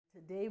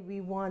Today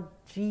we want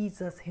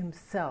Jesus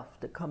himself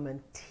to come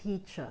and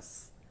teach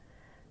us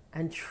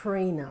and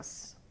train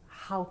us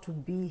how to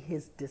be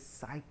his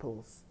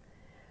disciples.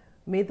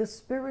 May the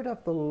Spirit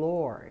of the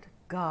Lord,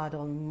 God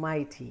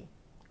Almighty,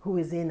 who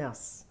is in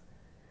us,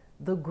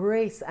 the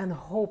grace and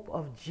hope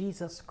of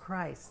Jesus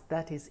Christ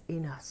that is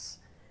in us,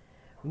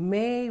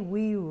 may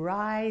we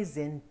rise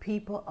in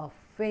people of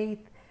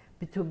faith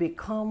to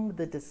become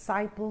the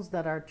disciples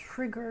that are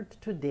triggered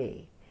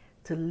today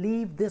to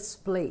leave this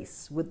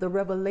place with the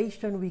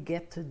revelation we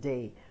get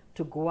today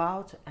to go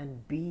out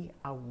and be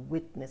a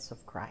witness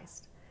of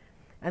Christ.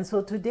 And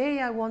so today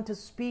I want to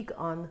speak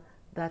on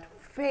that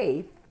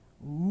faith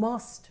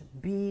must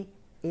be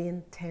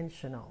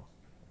intentional.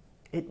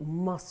 It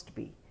must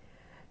be.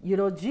 You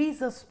know,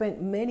 Jesus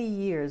spent many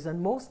years,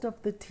 and most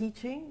of the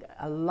teaching,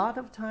 a lot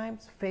of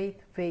times,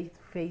 faith, faith,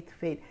 faith,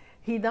 faith.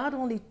 He not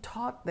only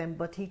taught them,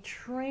 but he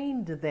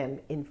trained them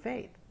in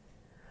faith.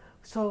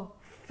 So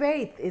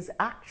faith is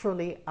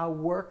actually a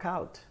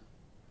workout.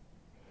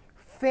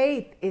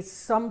 Faith is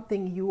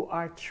something you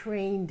are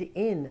trained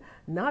in,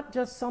 not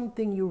just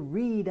something you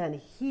read and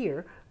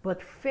hear,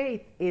 but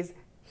faith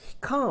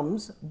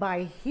comes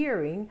by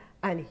hearing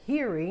and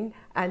hearing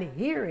and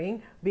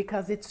hearing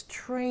because it's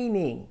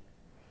training.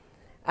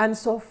 And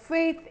so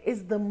faith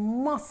is the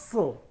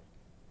muscle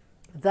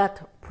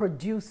that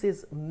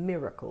produces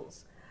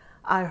miracles.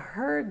 I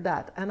heard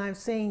that and I'm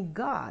saying,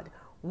 God,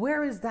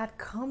 where is that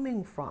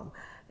coming from?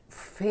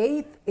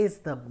 Faith is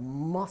the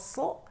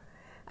muscle.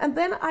 And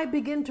then I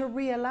begin to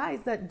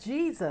realize that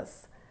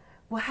Jesus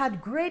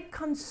had great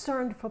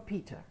concern for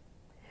Peter.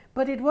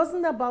 But it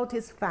wasn't about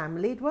his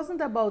family. It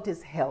wasn't about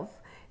his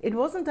health. It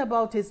wasn't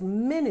about his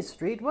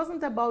ministry. It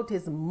wasn't about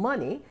his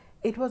money.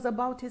 It was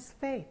about his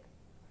faith.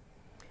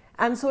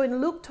 And so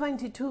in Luke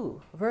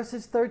 22,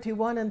 verses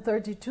 31 and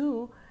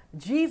 32,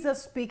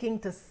 Jesus speaking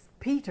to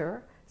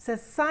Peter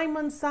says,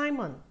 Simon,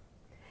 Simon,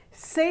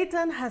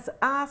 Satan has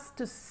asked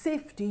to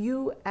sift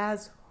you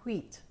as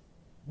wheat,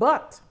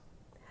 but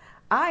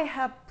I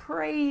have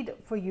prayed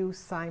for you,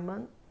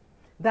 Simon,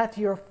 that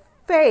your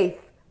faith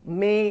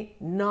may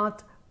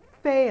not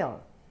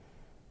fail.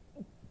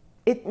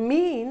 It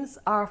means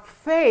our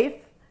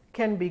faith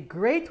can be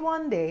great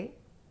one day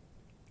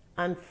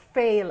and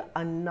fail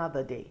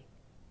another day.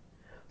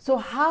 So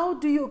how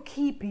do you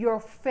keep your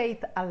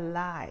faith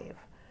alive?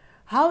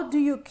 How do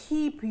you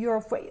keep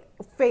your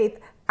faith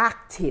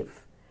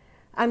active?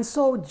 And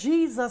so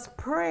Jesus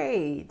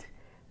prayed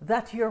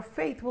that your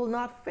faith will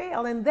not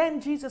fail. And then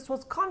Jesus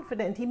was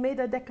confident. He made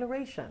a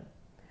declaration.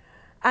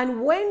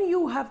 And when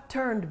you have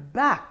turned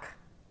back,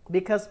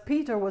 because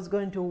Peter was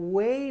going to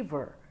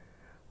waver,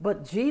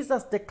 but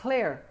Jesus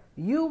declared,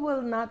 you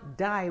will not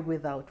die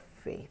without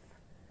faith.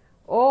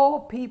 Oh,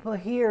 people,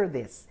 hear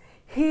this.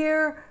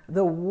 Hear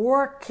the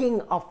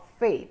working of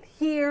faith.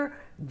 Hear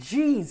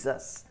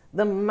Jesus,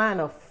 the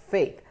man of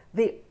faith,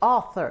 the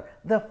author,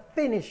 the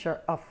finisher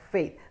of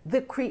faith,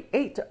 the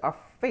creator of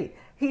faith.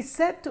 He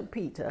said to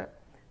Peter,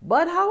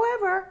 but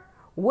however,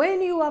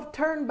 when you have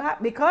turned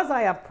back, because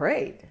I have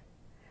prayed,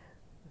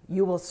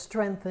 you will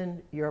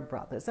strengthen your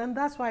brothers. And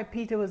that's why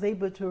Peter was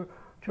able to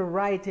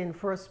write in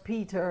 1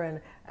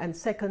 Peter and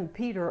 2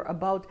 Peter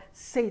about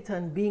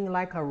Satan being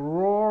like a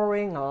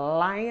roaring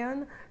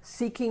lion,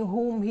 seeking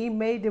whom he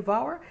may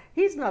devour.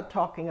 He's not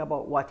talking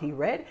about what he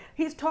read.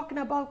 He's talking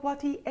about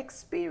what he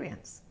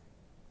experienced.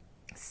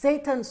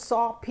 Satan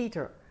saw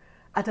Peter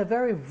at a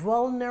very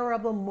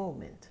vulnerable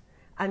moment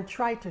and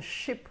tried to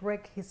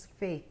shipwreck his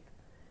faith.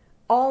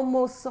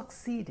 Almost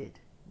succeeded,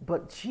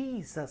 but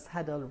Jesus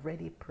had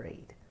already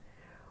prayed.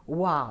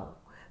 Wow.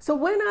 So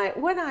when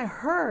I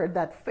heard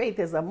that faith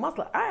is a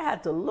muscle, I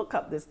had to look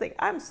up this thing.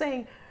 I'm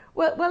saying,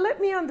 well, let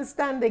me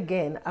understand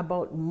again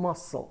about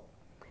muscle.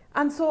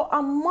 And so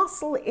a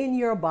muscle in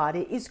your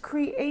body is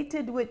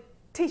created with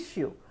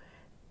tissue,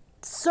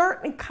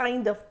 certain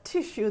kind of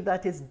tissue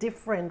that is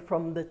different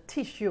from the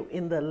tissue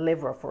in the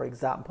liver, for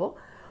example,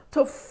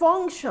 to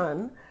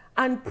function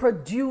and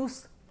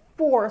produce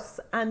force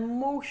and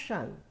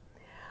motion.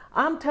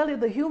 I'm telling you,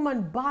 the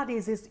human body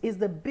is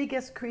the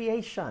biggest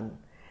creation.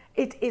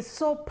 It is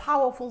so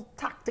powerful,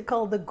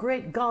 tactical, the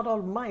great God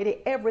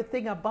Almighty.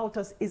 Everything about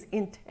us is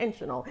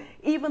intentional.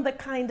 Even the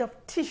kind of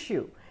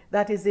tissue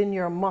that is in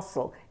your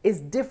muscle is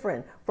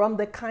different from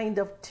the kind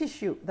of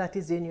tissue that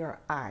is in your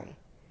eye.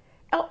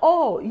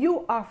 Oh,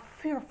 you are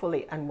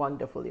fearfully and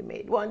wonderfully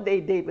made. One day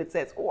David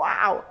says,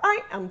 wow, I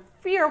am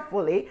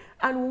fearfully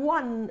and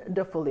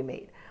wonderfully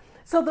made.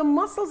 So the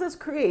muscles is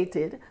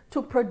created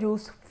to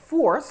produce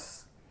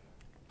force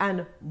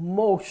and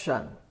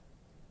motion.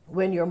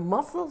 When your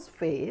muscles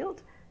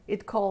failed,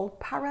 it's called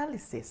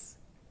paralysis.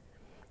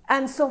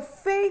 And so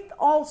faith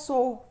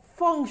also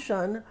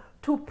functions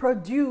to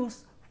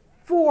produce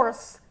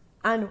force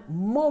and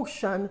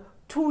motion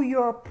to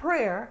your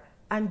prayer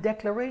and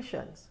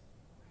declarations.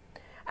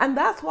 And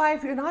that's why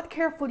if you're not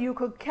careful, you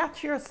could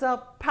catch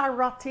yourself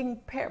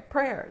parroting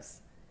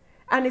prayers.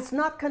 And it's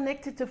not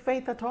connected to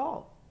faith at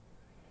all.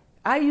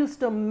 I used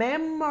to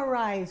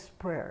memorize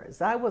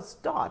prayers. I was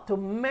taught to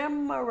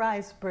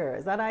memorize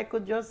prayers, and I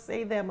could just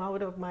say them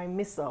out of my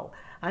missal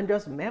and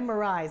just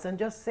memorize and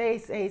just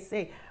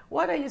say.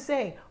 What are you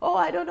saying? Oh,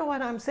 I don't know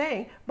what I'm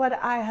saying, but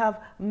I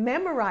have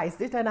memorized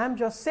it and I'm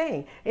just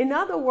saying. In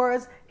other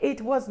words, it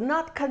was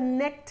not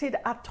connected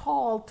at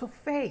all to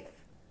faith.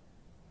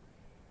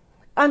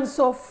 And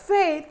so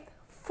faith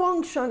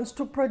functions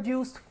to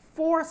produce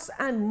force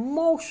and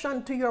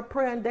motion to your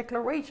prayer and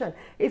declaration.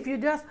 If you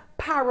just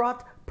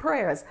parrot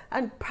prayers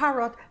and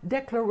parrot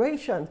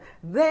declarations,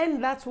 then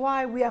that's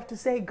why we have to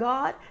say,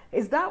 God,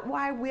 is that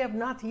why we have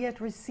not yet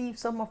received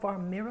some of our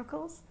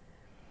miracles?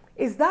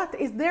 Is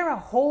there a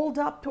hold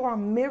up to our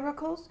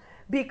miracles?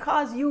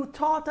 Because you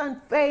taught on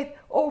faith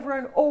over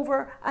and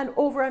over and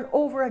over and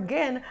over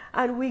again,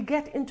 and we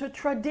get into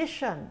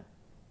tradition.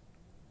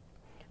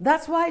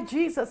 That's why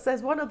Jesus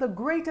says one of the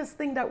greatest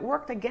things that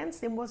worked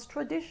against him was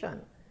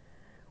tradition.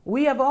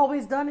 We have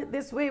always done it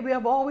this way. We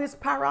have always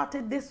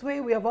parroted this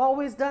way. We have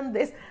always done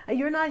this. And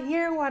you're not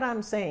hearing what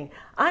I'm saying.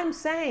 I'm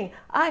saying,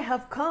 I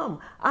have come.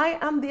 I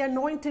am the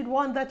anointed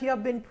one that you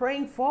have been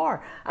praying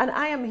for. And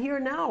I am here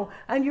now.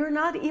 And you're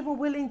not even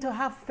willing to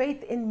have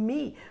faith in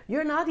me.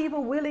 You're not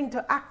even willing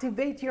to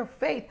activate your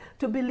faith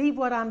to believe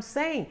what I'm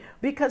saying.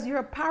 Because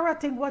you're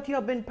parroting what you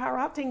have been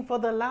parroting for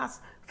the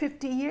last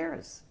 50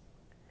 years.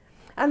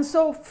 And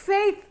so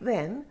faith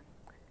then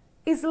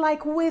is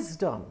like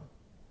wisdom.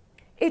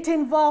 It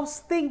involves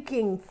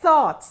thinking,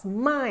 thoughts,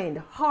 mind,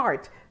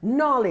 heart,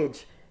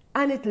 knowledge,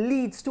 and it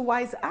leads to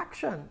wise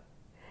action.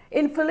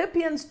 In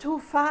Philippians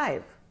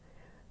 2:5,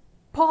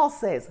 Paul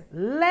says,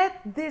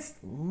 let this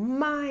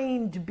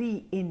mind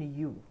be in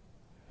you,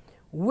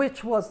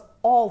 which was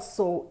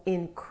also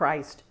in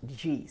Christ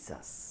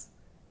Jesus.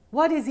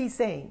 What is he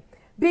saying?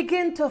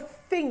 Begin to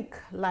think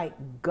like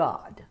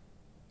God.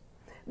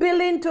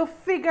 Begin to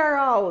figure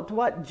out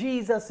what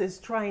Jesus is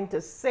trying to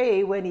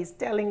say when he's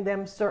telling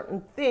them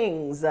certain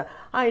things.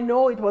 I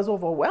know it was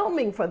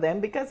overwhelming for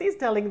them because he's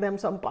telling them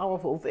some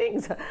powerful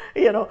things,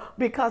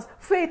 because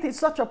faith is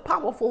such a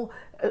powerful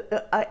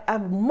a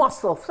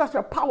muscle, such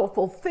a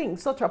powerful thing,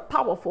 such a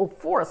powerful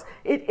force.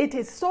 It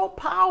is so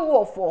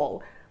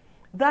powerful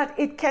that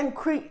it can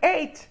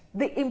create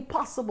the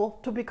impossible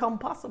to become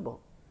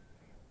possible.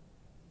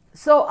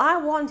 So I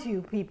want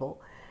you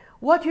people,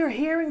 what you're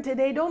hearing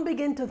today, don't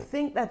begin to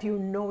think that you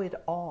know it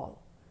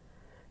all.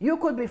 You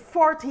could be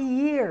 40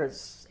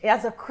 years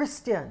as a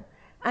Christian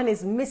and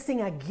is missing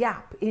a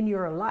gap in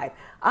your life.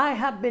 I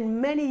have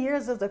been many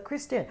years as a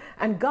Christian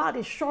and God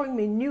is showing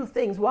me new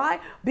things. Why?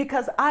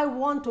 Because I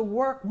want to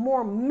work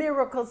more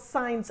miracles,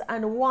 signs,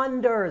 and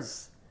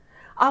wonders.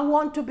 I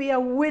want to be a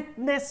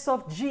witness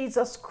of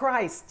Jesus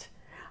Christ.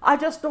 I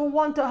just don't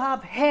want to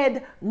have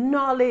head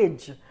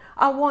knowledge.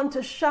 I want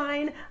to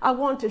shine, I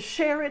want to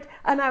share it,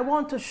 and I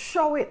want to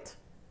show it.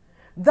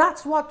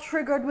 That's what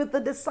triggered with the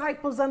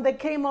disciples, and they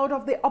came out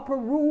of the upper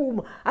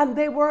room and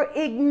they were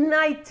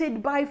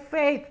ignited by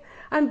faith,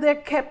 and they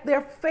kept their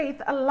faith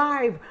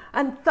alive,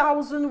 and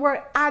thousands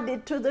were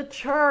added to the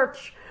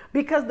church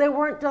because they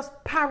weren't just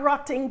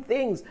parroting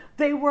things,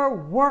 they were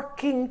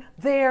working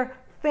their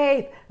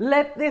faith.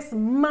 Let this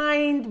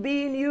mind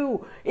be in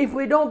you. If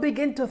we don't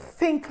begin to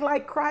think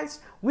like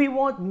Christ, we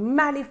won't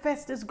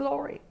manifest his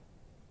glory.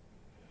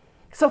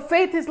 So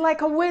faith is like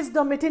a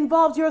wisdom. It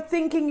involves your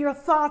thinking, your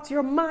thoughts,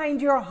 your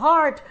mind, your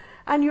heart,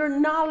 and your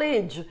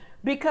knowledge.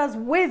 Because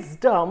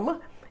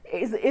wisdom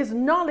is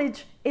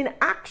knowledge in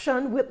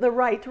action with the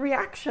right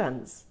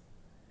reactions.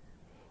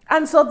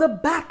 And so the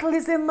battle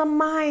is in the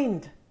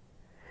mind.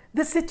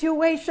 The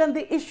situation,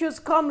 the issues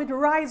come, it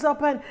rise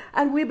up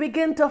and we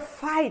begin to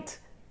fight.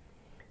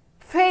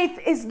 Faith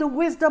is the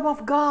wisdom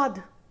of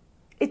God.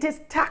 It is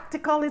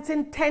tactical, it's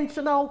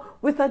intentional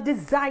with a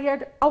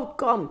desired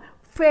outcome.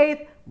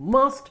 Faith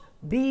must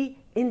be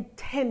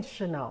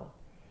intentional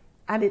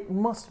and it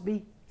must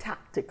be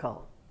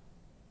tactical.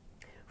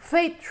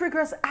 Faith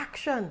triggers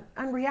action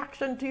and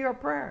reaction to your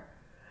prayer.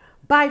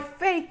 By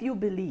faith you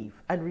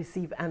believe and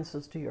receive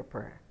answers to your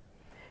prayer.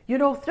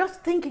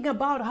 Just thinking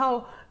about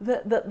how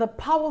the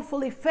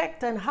powerful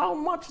effect and how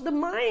much the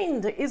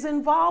mind is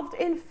involved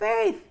in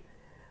faith.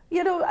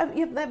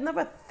 You've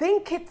never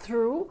think it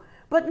through.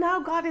 But now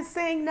God is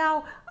saying,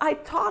 now I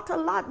taught a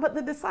lot, but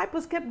the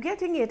disciples kept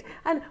getting it.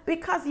 And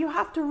because you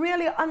have to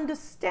really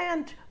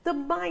understand the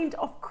mind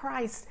of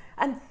Christ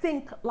and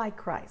think like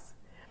Christ.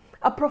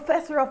 A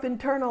professor of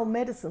internal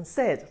medicine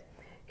said,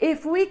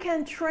 if we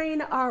can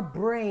train our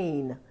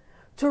brain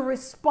to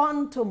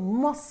respond to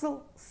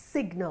muscle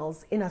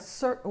signals in a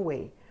certain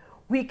way,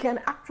 we can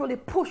actually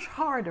push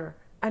harder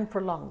and for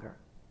longer.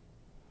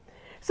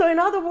 So in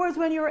other words,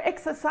 when you're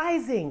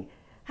exercising,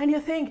 and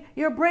you think,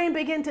 your brain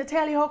begin to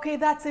tell you, okay,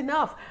 that's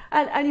enough.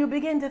 And you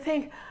begin to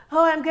think,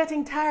 oh, I'm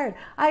getting tired.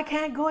 I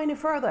can't go any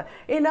further.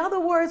 In other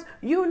words,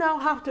 you now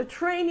have to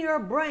train your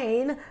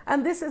brain,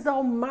 and this is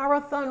how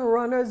marathon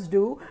runners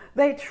do.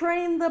 They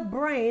train the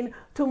brain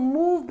to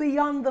move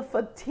beyond the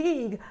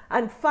fatigue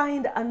and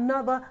find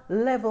another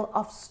level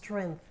of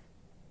strength.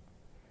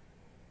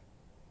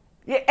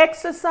 The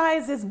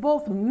exercise is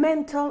both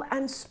mental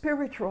and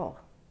spiritual.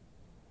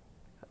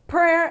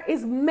 Prayer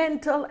is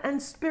mental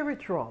and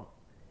spiritual.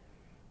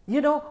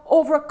 You know,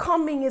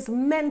 overcoming is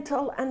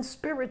mental and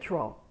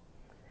spiritual.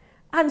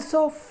 And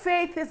so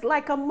faith is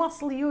like a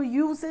muscle. You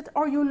use it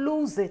or you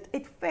lose it.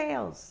 It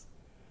fails.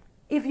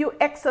 If you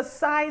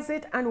exercise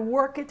it and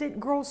work it, it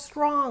grows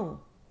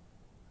strong.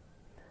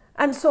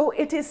 And so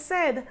it is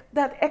said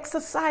that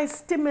exercise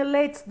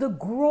stimulates the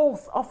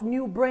growth of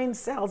new brain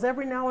cells.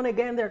 Every now and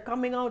again they're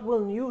coming out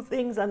with new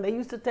things, and they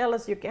used to tell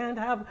us you can't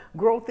have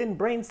growth in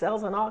brain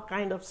cells and all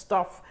kind of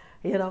stuff,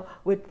 you know,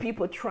 with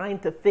people trying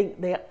to think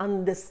they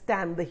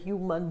understand the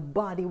human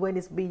body when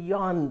it's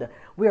beyond.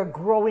 We are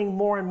growing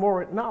more and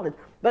more knowledge.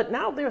 But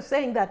now they're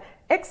saying that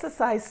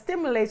exercise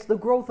stimulates the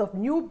growth of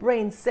new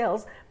brain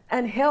cells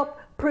and help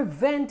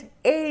prevent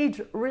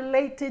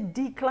age-related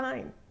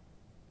decline.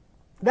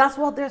 That's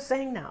what they're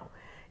saying now.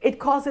 It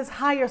causes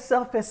higher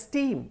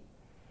self-esteem.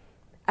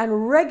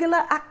 And regular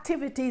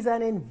activities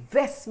and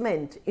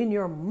investment in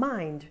your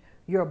mind,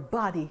 your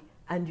body,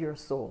 and your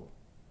soul.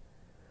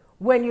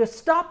 When you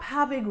stop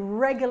having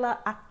regular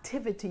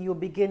activity, you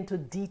begin to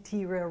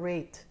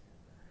deteriorate.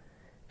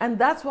 And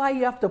that's why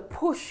you have to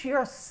push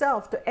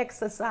yourself to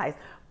exercise,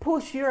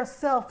 push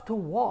yourself to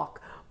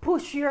walk,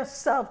 push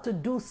yourself to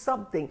do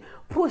something,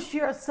 push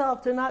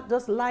yourself to not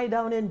just lie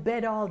down in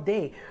bed all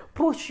day,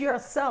 push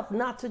yourself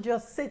not to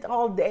just sit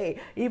all day.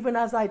 Even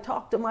as I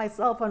talk to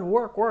myself and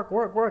work.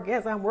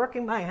 Yes, I'm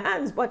working my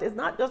hands, but it's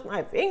not just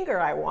my finger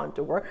I want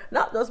to work,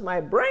 not just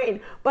my brain,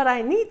 but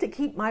I need to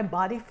keep my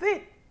body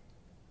fit.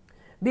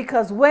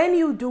 Because when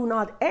you do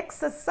not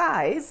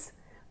exercise,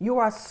 you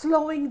are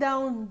slowing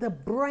down the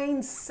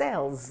brain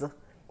cells,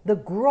 the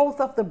growth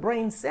of the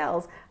brain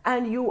cells,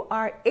 and you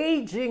are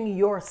aging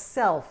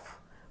yourself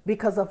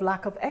because of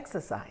lack of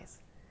exercise.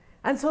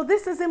 And so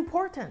this is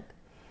important.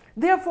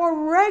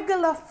 Therefore,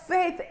 regular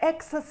faith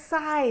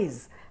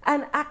exercise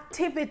and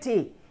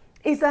activity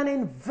is an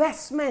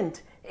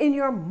investment in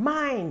your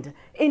mind,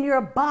 in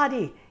your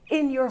body,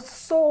 in your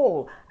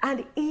soul,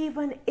 and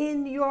even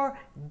in your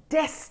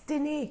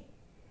destiny.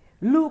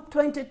 Luke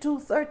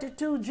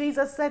 22:32,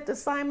 Jesus said to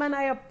Simon,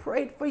 I have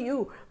prayed for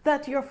you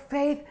that your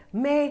faith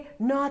may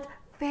not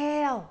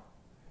fail.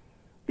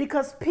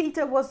 Because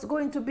Peter was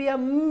going to be a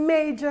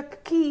major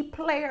key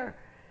player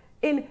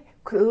in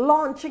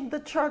launching the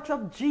Church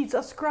of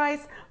Jesus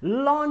Christ,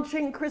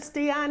 launching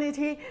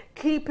Christianity,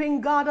 keeping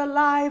God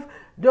alive.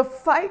 The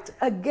fight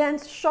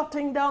against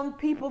shutting down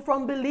people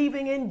from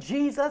believing in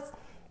Jesus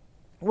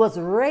was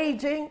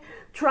raging,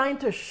 trying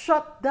to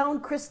shut down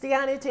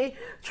Christianity,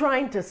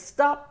 trying to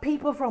stop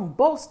people from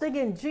boasting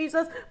in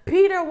Jesus.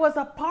 Peter was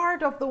a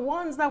part of the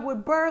ones that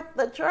would birth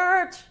the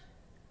church.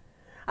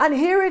 And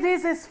here it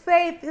is, his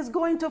faith is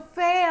going to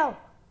fail.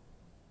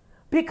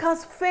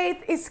 Because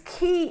faith is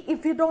key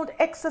if you don't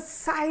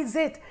exercise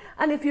it,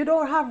 and if you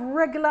don't have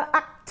regular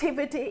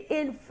activity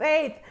in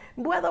faith,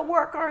 whether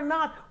work or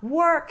not,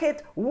 work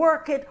it,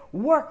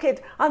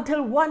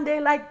 until one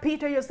day, like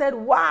Peter, you said,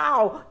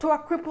 wow, to a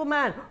crippled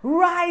man,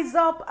 rise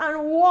up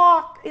and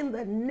walk in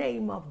the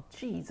name of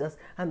Jesus.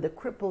 And the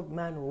crippled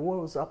man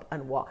rose up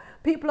and walked.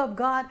 People of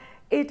God,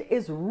 it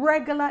is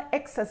regular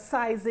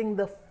exercising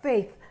the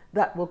faith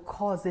that will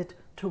cause it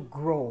to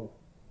grow.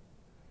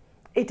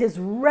 It is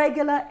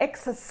regular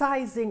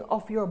exercising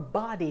of your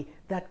body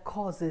that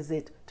causes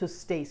it to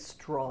stay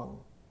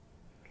strong.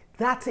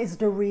 That is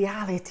the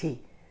reality.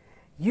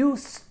 You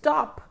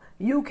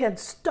can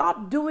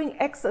stop doing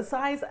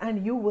exercise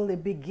and you will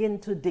begin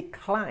to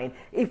decline.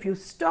 If you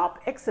stop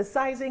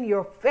exercising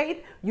your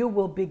faith, you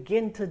will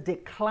begin to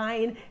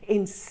decline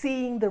in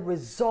seeing the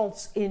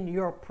results in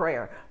your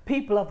prayer.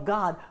 People of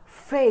God,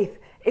 faith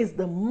is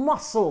the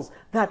muscles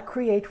that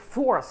create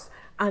force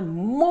and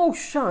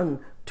motion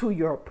to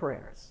your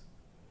prayers.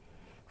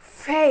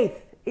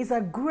 Faith is a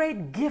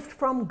great gift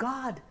from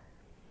God.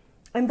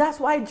 And that's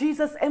why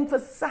Jesus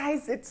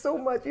emphasized it so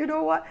much. You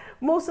know what?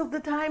 Most of the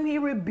time he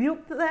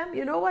rebuked them.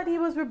 You know what he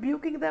was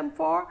rebuking them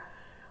for?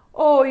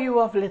 Oh, you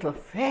of little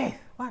faith.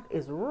 What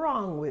is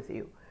wrong with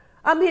you?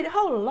 I mean,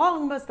 how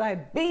long must I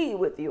be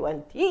with you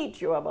and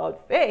teach you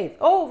about faith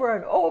over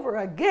and over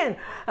again?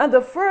 And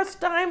the first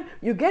time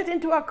you get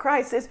into a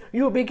crisis,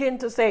 you begin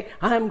to say,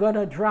 I'm going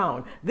to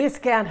drown. This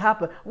can't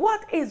happen.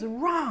 What is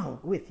wrong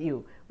with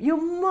you? You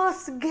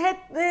must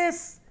get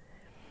this.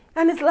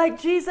 And it's like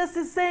Jesus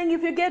is saying,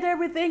 if you get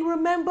everything,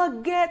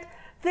 remember, get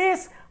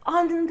this.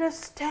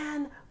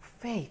 Understand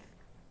faith.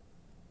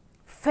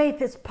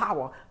 Faith is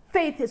power.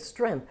 Faith is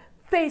strength.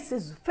 Faith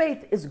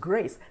is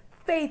grace.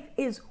 Faith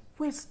is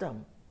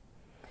wisdom.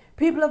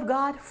 People of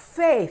God,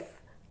 faith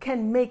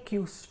can make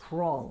you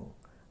strong.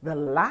 The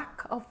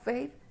lack of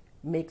faith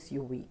makes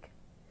you weak.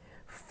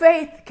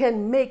 Faith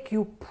can make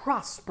you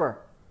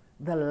prosper.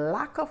 The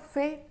lack of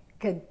faith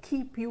can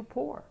keep you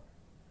poor.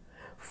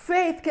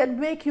 Faith can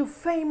make you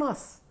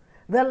famous.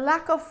 The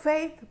lack of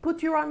faith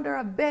put you under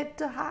a bed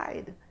to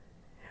hide.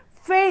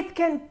 Faith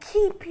can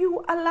keep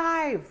you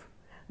alive.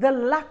 The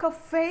lack of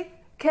faith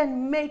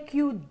can make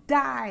you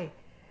die.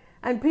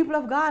 And people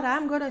of God,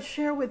 I'm going to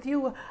share with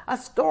you a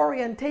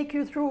story and take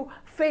you through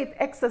faith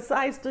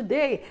exercise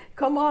today.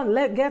 Come on,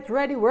 get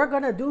ready. We're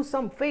going to do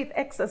some faith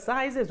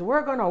exercises.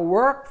 We're going to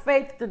work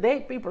faith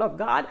today, people of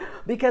God,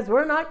 because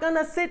we're not going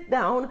to sit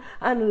down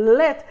and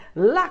let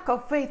lack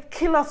of faith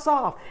kill us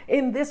off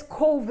in this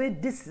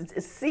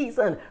COVID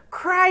season.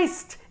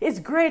 Christ is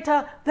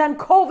greater than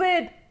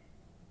COVID.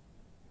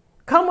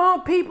 Come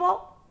on,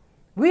 people.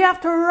 We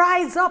have to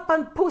rise up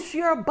and push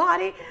your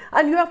body,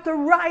 and you have to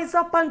rise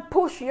up and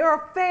push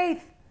your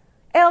faith,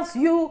 else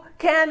you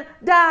can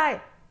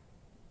die.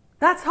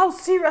 That's how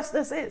serious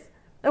this is.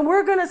 And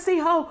we're going to see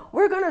how,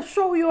 we're going to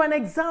show you an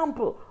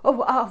example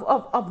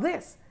of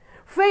this.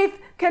 Faith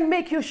can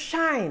make you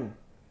shine.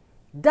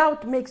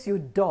 Doubt makes you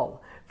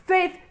dull.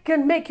 Faith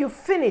can make you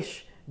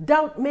finish.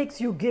 Doubt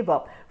makes you give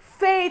up.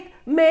 Faith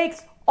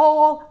makes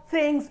all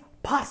things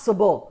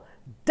possible.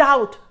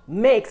 Doubt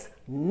makes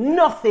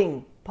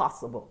nothing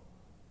possible.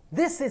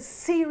 This is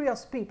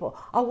serious, people.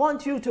 I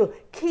want you to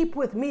keep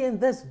with me in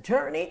this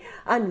journey,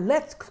 and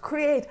let's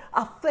create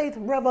a faith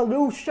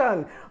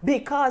revolution,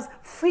 because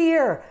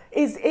fear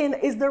is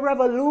the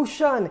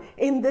revolution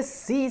in this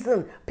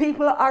season.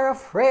 People are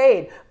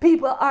afraid.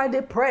 People are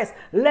depressed.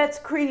 Let's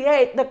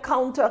create the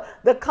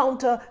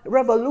counter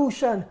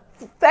revolution.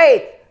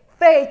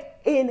 Faith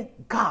in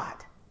God.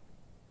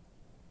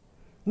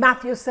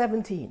 Matthew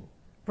 17,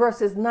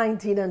 verses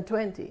 19 and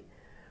 20.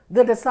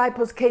 The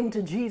disciples came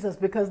to Jesus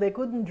because they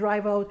couldn't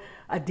drive out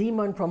a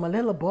demon from a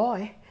little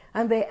boy.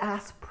 And they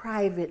asked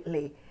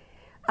privately,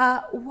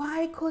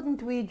 why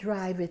couldn't we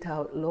drive it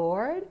out,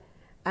 Lord?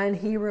 And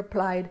he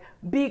replied,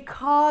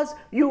 because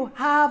you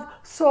have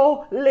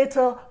so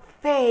little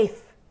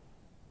faith.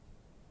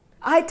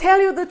 I tell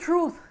you the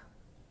truth.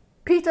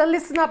 Peter,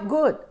 listen up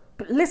good.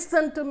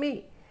 Listen to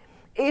me.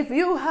 If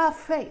you have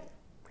faith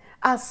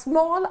as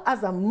small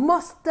as a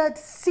mustard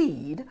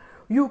seed,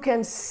 you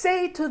can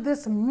say to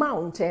this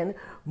mountain,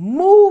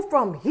 move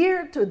from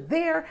here to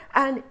there,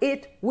 and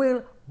it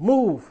will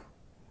move.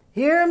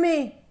 Hear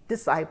me,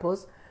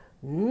 disciples.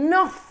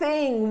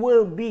 Nothing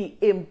will be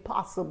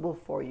impossible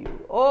for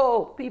you.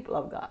 Oh, people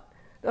of God,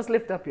 just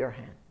lift up your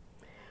hand.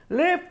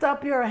 Lift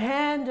up your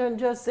hand and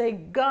just say,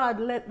 God,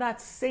 let that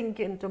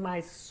sink into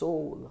my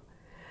soul.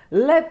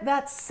 Let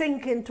that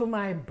sink into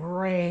my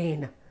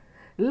brain.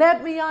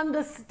 Let me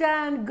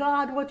understand,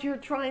 God, what you're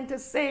trying to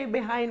say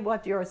behind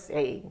what you're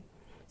saying.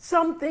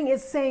 Something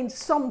is saying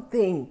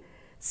something.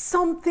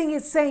 Something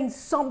is saying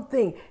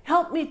something.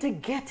 Help me to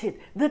get it.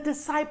 The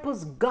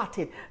disciples got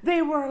it.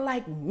 They were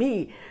like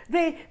me.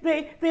 They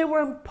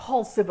were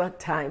impulsive at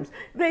times.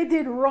 They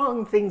did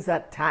wrong things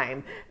at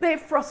times. They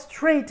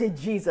frustrated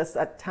Jesus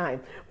at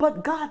times.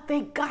 But God,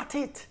 they got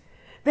it.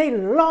 They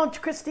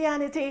launched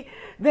Christianity.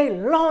 They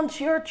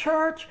launched your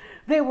church.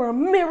 They were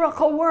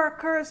miracle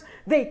workers.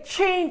 They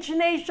changed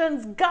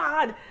nations.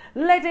 God,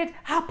 let it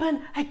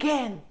happen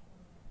again.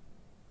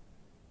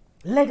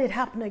 Let it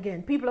happen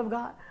again. People of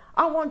God,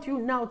 I want you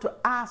now to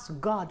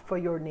ask God for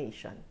your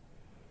nation.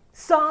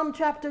 Psalm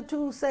chapter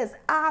 2 says,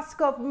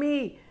 ask of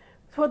me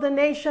for the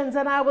nations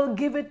and I will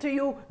give it to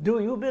you.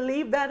 Do you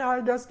believe that,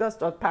 or just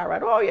a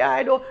parrot? Oh yeah,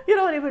 I don't. You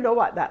don't even know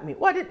what that means.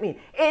 What it means?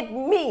 It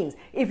means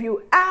if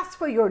you ask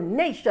for your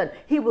nation,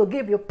 he will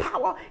give you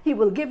power. He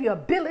will give you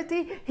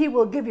ability. He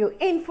will give you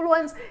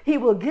influence. He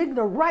will give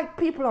the right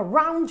people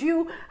around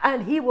you,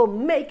 and he will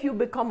make you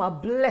become a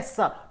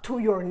blesser to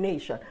your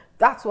nation.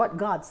 That's what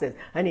God says.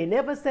 And he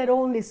never said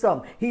only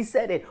some. He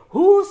said it.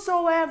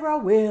 Whosoever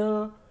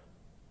will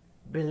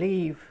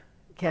believe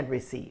can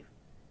receive.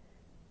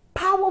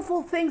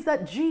 Powerful things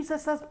that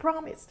Jesus has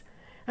promised.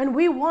 And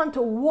we want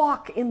to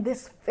walk in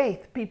this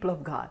faith, people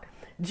of God.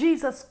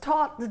 Jesus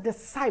taught the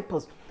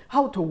disciples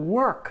how to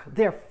work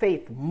their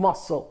faith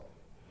muscle.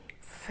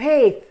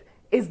 Faith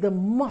is the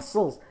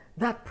muscles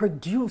that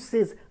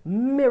produces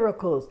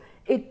miracles.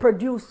 It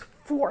produces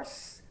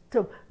force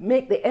to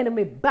make the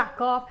enemy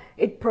back off.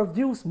 It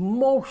produces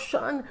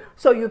motion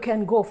so you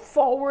can go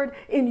forward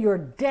in your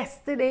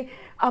destiny.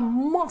 A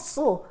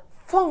muscle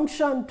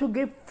function to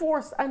give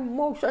force and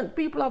motion.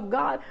 People of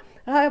God,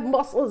 I have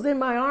muscles in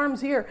my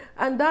arms here,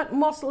 and that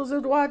muscles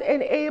is what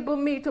enable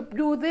me to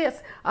do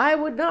this. I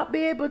would not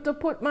be able to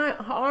put my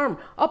arm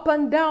up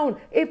and down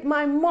if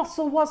my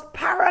muscle was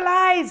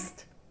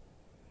paralyzed.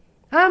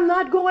 I'm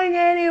not going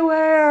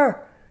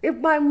anywhere if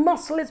my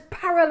muscle is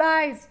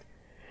paralyzed.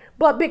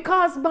 But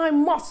because my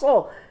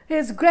muscle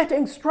is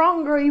getting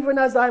stronger even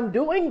as I'm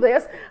doing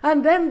this,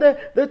 and then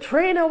the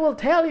trainer will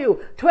tell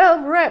you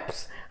 12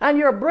 reps, and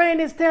your brain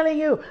is telling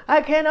you,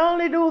 I can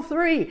only do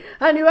 3.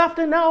 And you have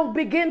to now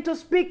begin to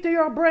speak to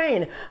your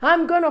brain.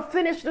 I'm going to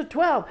finish the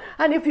 12.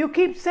 And if you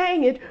keep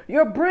saying it,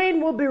 your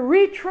brain will be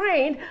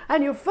retrained,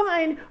 and you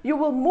find you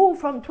will move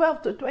from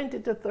 12 to 20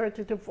 to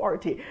 30 to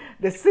 40.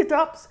 The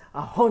sit-ups,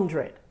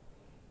 100.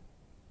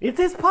 It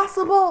is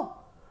possible.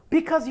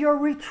 Because you're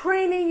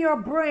retraining your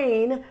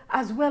brain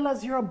as well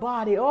as your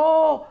body.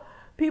 Oh,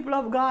 people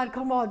of God,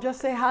 come on, just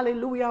say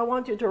hallelujah. I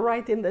want you to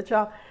write in the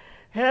chat,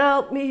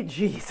 help me,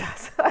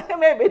 Jesus.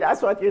 Maybe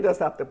that's what you just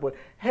have to put.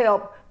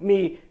 Help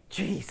me,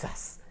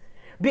 Jesus.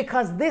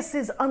 because this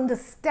is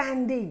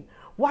understanding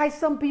why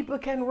some people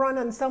can run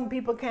and some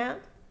people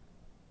can't.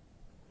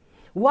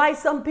 Why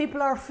some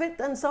people are fit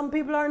and some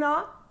people are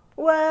not.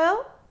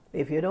 Well,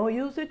 if you don't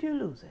use it, you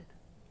lose it.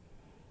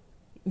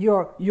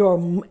 Your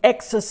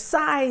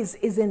exercise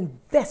is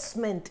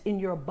investment in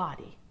your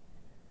body.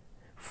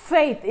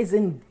 Faith is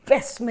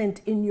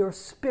investment in your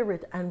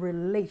spirit and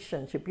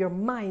relationship. Your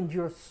mind,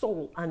 your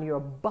soul, and your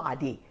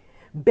body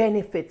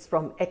benefits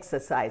from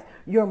exercise.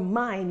 Your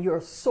mind, your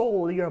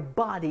soul, your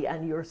body,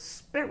 and your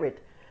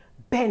spirit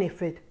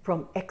benefit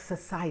from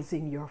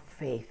exercising your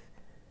faith.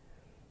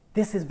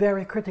 This is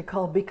very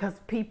critical because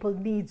people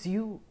needs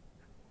you.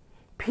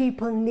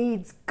 People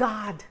needs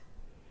God.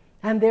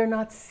 And they're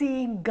not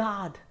seeing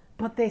God,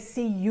 but they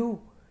see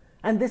you.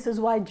 And this is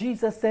why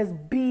Jesus says,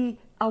 be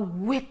a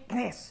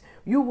witness.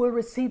 You will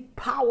receive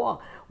power.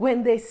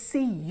 When they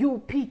see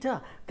you,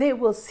 Peter, they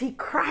will see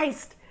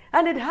Christ.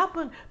 And it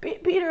happened.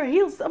 Peter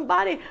healed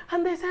somebody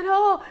and they said,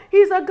 oh,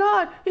 he's a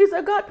God. He's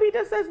a God.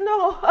 Peter says,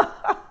 no.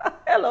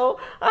 Hello,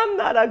 I'm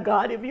not a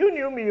God. If you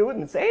knew me, you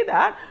wouldn't say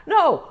that.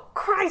 No,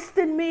 Christ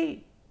in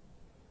me.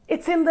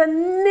 It's in the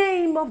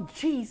name of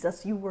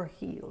Jesus you were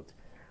healed.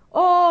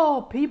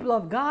 Oh, people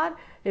of God,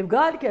 if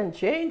God can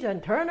change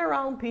and turn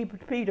around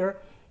Peter,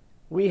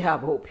 we have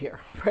hope here.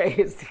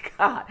 Praise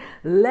God.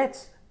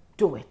 Let's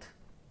do it.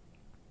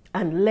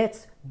 And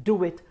let's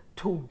do it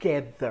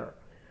together.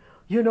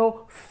 You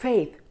know,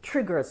 faith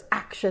triggers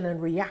action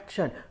and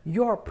reaction.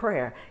 Your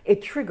prayer,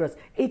 it triggers.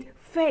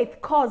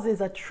 Faith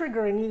causes a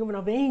triggering even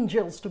of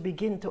angels to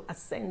begin to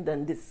ascend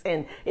and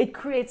descend. It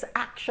creates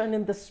action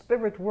in the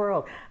spirit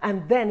world,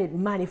 and then it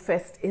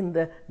manifests in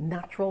the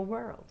natural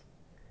world.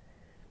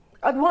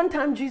 At one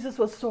time, Jesus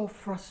was so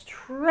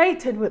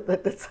frustrated with the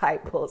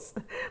disciples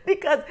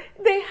because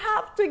they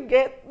have to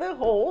get the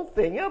whole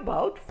thing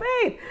about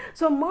faith.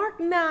 So Mark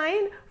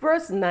 9,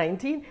 verse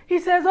 19, he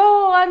says,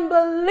 oh,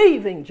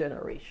 unbelieving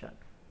generation,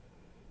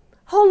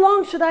 how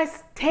long should I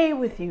stay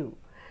with you?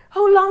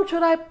 How long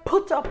should I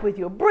put up with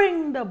you?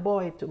 Bring the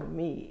boy to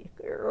me.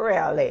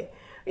 Really?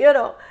 You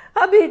know,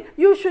 I mean,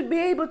 you should be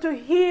able to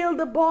heal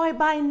the boy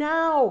by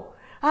now.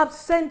 I've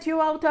sent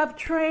you out, I've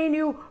trained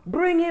you,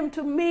 bring him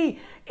to me.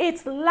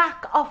 It's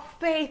lack of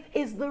faith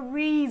is the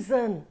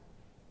reason.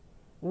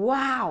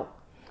 Wow.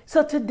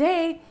 So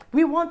today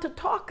we want to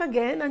talk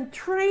again and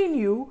train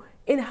you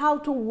in how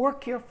to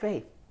work your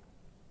faith.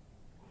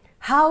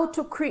 How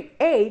to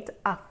create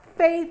a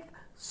faith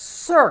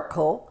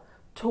circle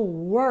to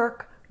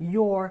work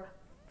your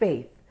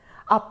faith.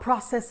 A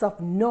process of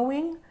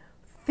knowing,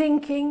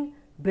 thinking,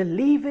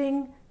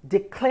 believing,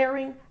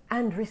 declaring,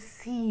 and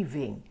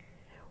receiving.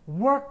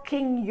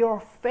 Working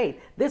your faith.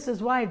 This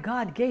is why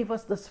God gave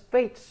us this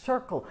faith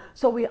circle,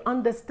 so we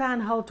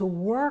understand how to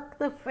work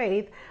the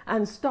faith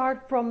and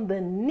start from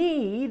the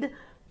need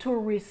to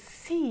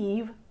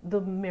receive the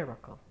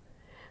miracle.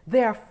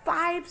 There are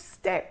 5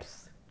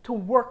 steps to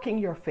working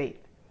your faith.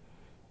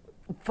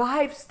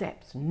 5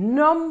 steps.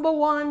 Number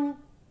 1,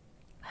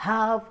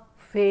 have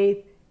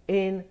faith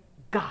in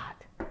God.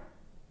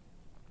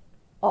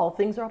 All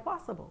things are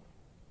possible.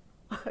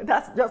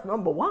 That's just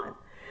number 1.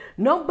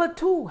 Number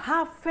 2,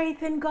 have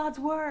faith in God's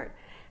word.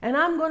 And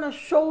I'm going to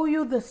show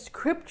you the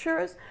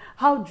scriptures,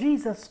 how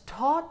Jesus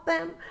taught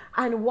them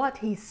and what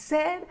he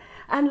said.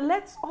 And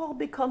let's all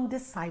become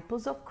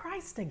disciples of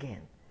Christ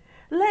again.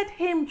 Let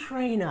him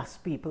train us,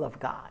 people of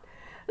God.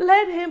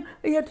 Let him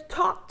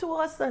talk to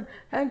us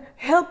and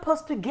help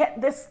us to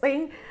get this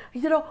thing.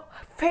 You know,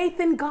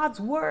 faith in God's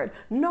word.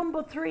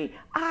 Number 3,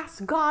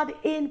 ask God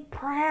in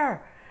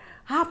prayer.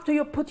 After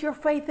you put your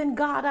faith in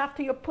God,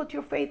 after you put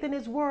your faith in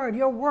his word,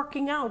 you're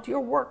working out.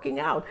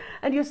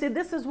 And you see,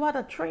 this is what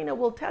a trainer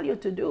will tell you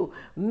to do.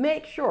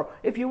 Make sure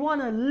if you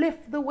want to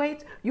lift the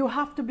weights, you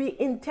have to be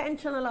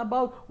intentional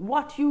about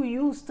what you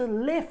use to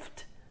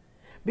lift.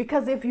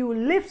 Because if you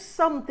lift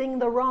something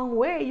the wrong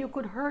way, you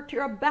could hurt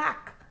your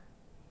back.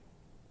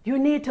 You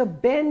need to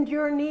bend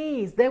your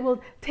knees. They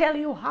will tell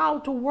you how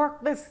to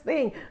work this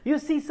thing. You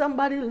see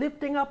somebody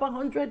lifting up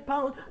 100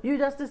 pounds. You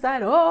just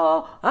decide,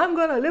 oh, I'm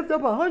going to lift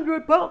up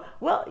 100 pounds.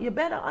 Well, you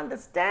better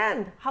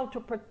understand how to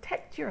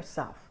protect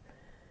yourself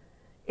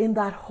in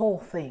that whole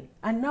thing.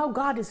 And now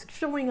God is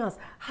showing us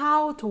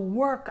how to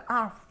work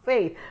our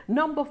faith.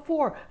 Number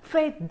 4,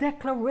 faith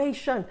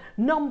declaration.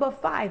 Number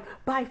 5,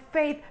 by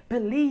faith,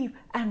 believe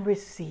and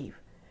receive.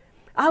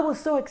 I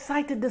was so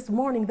excited this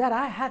morning that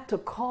I had to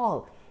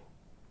call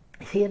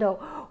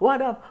one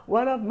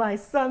of my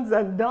sons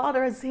and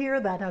daughters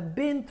here that have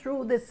been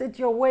through the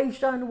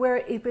situation where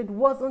if it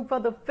wasn't for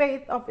the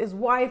faith of his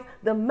wife,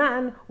 the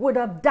man would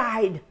have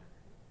died.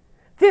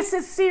 This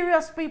is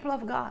serious, people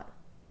of God.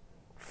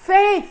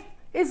 Faith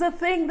is a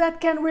thing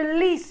that can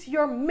release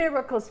your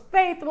miracles.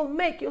 Faith will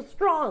make you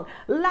strong,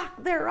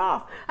 lack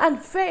thereof. And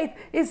faith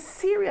is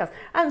serious.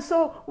 And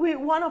so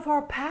one of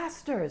our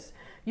pastors,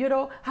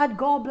 had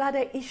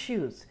gallbladder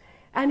issues.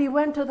 And he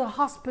went to the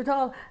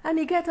hospital and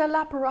he got a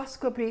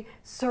laparoscopy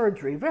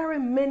surgery, very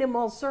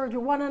minimal surgery,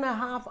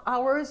 1.5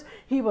 hours.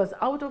 He was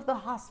out of the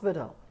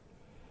hospital,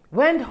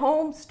 went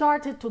home,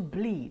 started to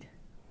bleed.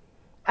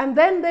 And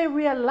then they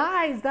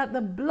realized that the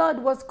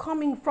blood was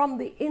coming from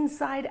the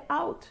inside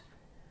out.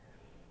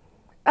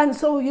 And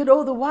so, you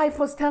know, the wife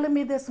was telling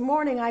me this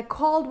morning, I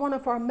called one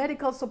of our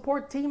medical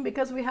support team,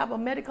 because we have a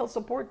medical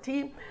support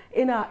team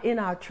in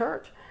our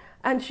church.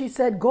 And she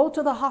said, go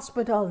to the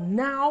hospital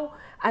now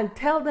and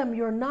tell them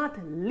you're not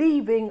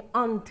leaving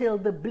until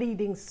the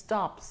bleeding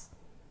stops.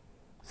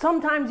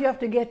 Sometimes you have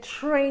to get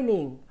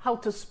training how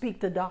to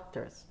speak to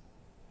doctors.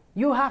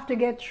 You have to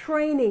get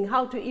training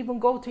how to even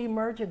go to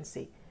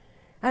emergency.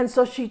 And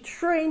so she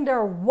trained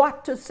her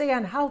what to say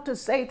and how to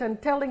say it,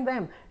 and telling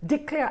them,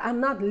 declare, I'm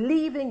not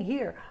leaving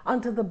here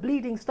until the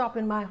bleeding stops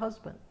in my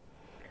husband.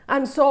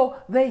 And so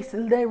they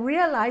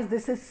realize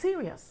this is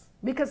serious,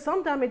 because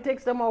sometimes it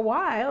takes them a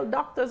while.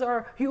 Doctors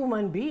are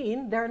human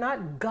beings. They're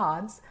not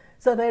gods,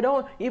 so they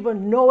don't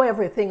even know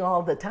everything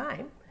all the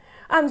time.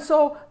 And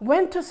so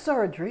went to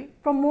surgery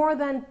for more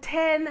than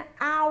 10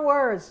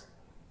 hours.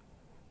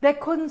 They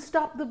couldn't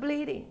stop the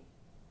bleeding.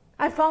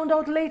 I found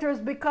out later it's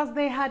because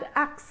they had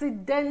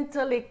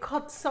accidentally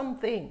cut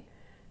something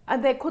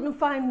and they couldn't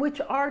find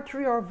which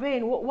artery or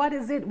vein. What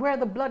is it, where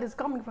the blood is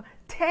coming from?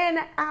 10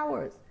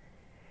 hours.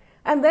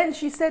 And then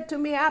she said to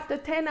me, after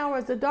 10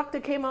 hours, the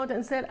doctor came out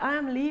and said,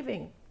 I'm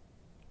leaving.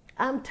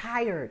 I'm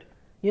tired.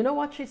 You know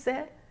what she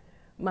said?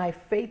 My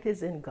faith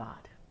is in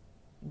God.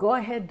 Go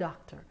ahead,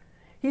 doctor.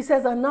 He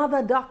says,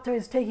 another doctor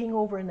is taking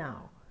over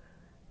now.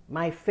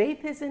 My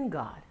faith is in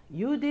God.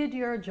 You did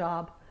your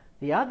job.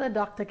 The other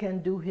doctor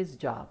can do his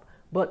job,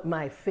 but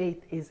my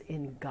faith is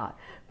in God.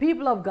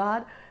 People of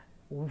God,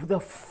 the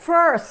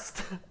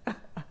first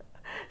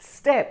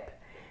step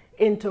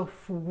into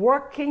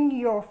working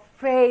your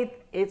faith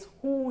is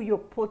who you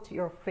put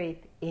your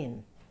faith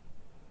in.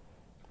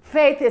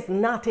 Faith is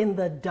not in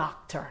the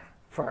doctor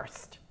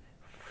first.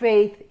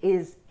 Faith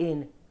is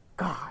in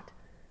God.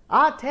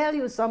 I'll tell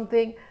you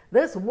something.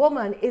 This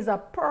woman is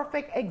a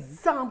perfect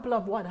example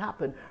of what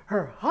happened.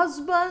 Her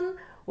husband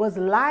was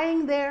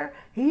lying there.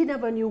 He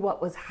never knew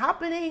what was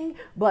happening,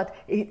 but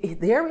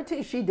there it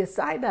is. She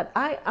decided that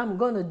I am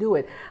going to do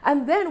it.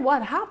 And then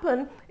what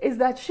happened is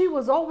that she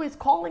was always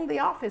calling the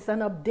office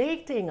and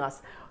updating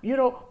us. You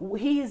know,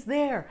 he's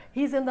there.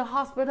 He's in the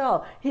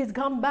hospital. He's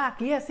come back.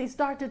 Yes, he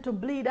started to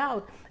bleed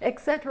out,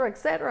 etc.,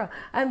 etc.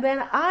 And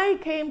then I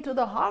came to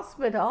the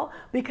hospital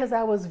because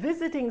I was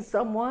visiting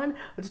someone.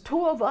 The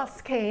two of us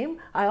came.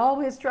 I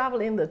always travel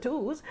in the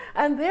twos.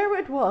 And there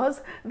it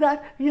was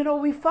that, you know,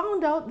 we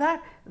found out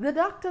that the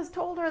doctors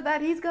told her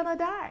that he's going to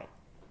die.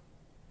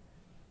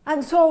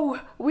 And so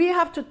we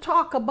have to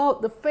talk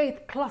about the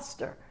faith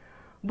cluster.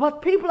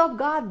 But people of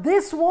God,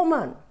 this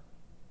woman,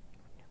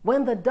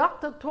 when the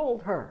doctor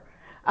told her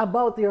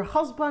about your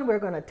husband, we're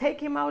going to take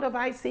him out of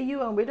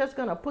ICU and we're just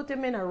going to put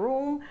him in a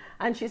room.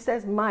 And she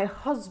says, my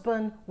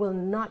husband will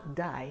not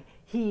die.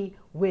 He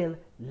will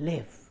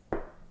live.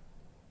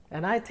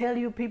 And I tell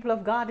you, people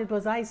of God, it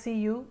was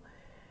ICU.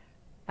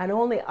 And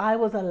only I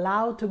was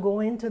allowed to go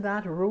into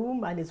that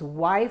room, and his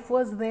wife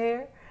was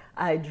there.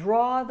 I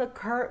draw the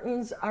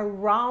curtains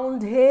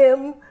around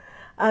him,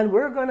 and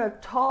we're going to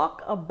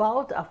talk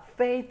about a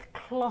faith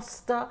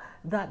cluster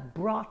that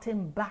brought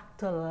him back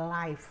to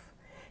life.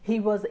 He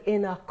was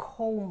in a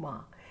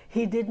coma.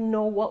 He didn't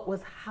know what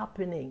was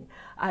happening.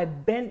 I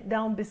bent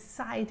down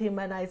beside him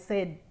and I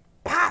said,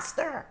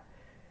 Pastor,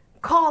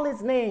 call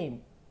his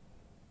name.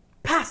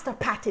 Pastor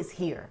Pat is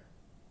here.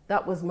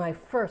 That was my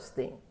first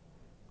thing.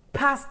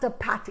 Pastor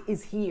Pat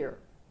is here.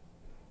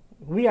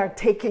 We are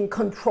taking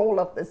control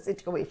of the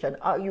situation.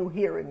 Are you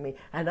hearing me?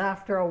 And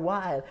after a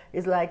while,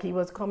 it's like he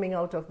was coming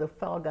out of the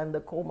fog and the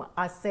coma.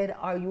 I said,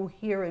 are you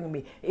hearing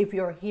me? If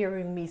you're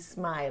hearing me,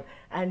 smile.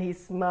 And he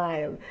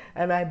smiled.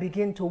 And I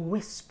began to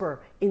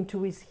whisper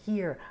into his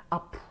ear a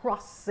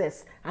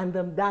process. And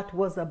that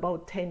was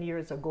about 10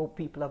 years ago,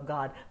 people of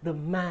God. The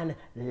man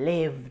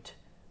lived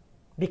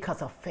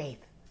because of faith.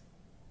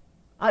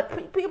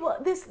 People,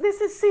 this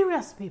is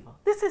serious, people.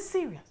 This is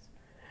serious.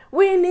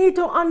 We need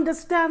to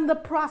understand the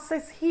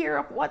process here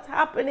of what's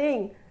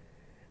happening.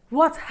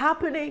 What's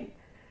happening?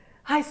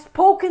 I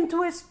spoke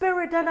into his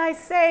spirit and I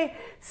say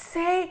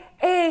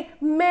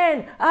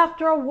amen.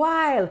 After a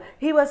while,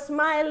 he was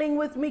smiling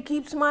with me,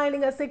 keep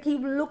smiling. I said,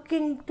 keep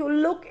looking to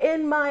look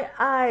in my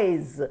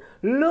eyes.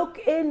 Look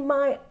in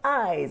my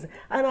eyes.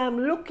 And I'm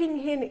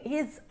looking in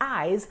his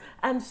eyes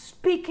and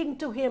speaking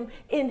to him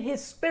in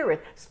his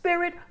spirit.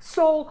 Spirit,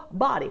 soul,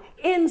 body.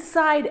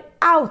 Inside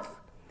out.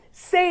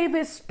 Save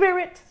his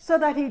spirit so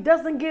that he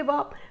doesn't give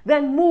up,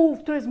 then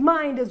move to his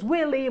mind, his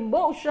will, the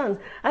emotions.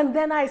 And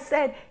then I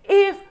said,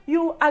 if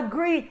you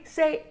agree,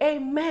 say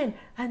amen.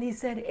 And he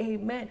said,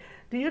 amen.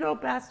 Do you know,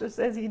 Pastor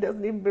says he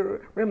doesn't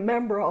even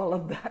remember all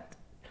of that.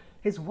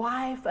 His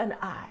wife and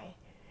I,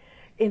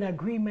 in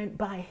agreement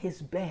by his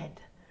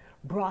bed,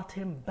 brought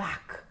him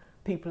back,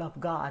 people of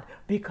God,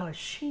 because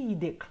she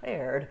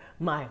declared,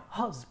 my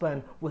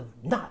husband will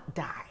not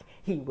die.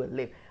 He will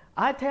live.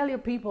 I tell you,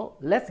 people,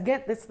 let's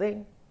get this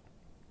thing.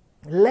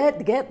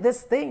 Let's get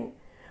this thing,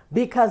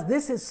 because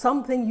this is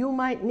something you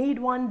might need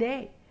one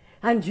day.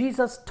 And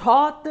Jesus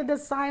taught the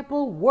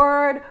disciple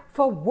word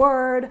for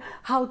word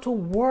how to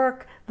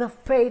work the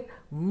faith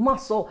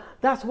muscle.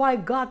 That's why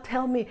God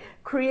tell me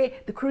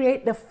create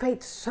the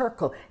faith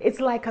circle. It's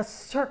like a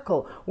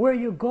circle where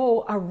you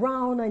go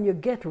around and you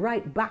get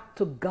right back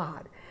to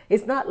God.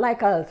 It's not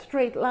like a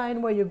straight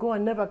line where you go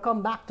and never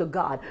come back to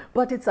God,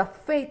 but it's a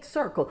faith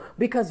circle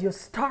because you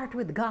start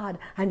with God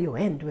and you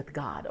end with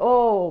God.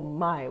 Oh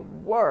my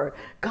word,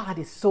 God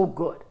is so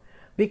good.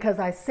 Because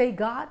I say,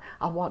 God,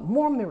 I want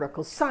more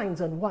miracles, signs,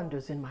 and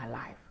wonders in my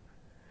life.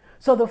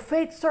 So the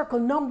faith circle,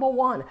 number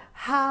one,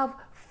 have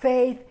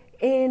faith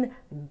in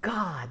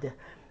God.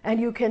 And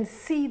you can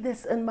see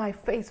this in my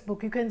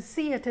Facebook. You can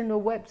see it in the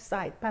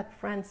website,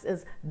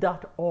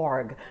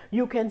 patfrancis.org.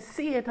 You can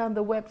see it on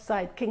the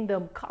website,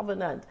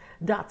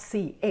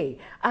 kingdomcovenant.ca,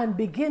 and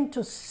begin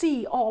to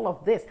see all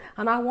of this.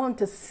 And I want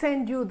to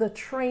send you the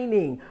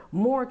training,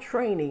 more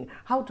training,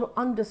 how to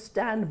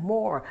understand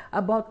more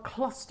about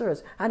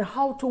clusters and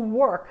how to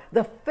work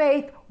the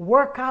faith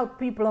workout,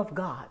 people of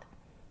God.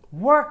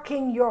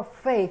 Working your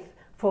faith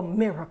for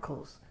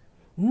miracles.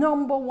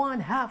 Number one,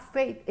 have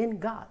faith in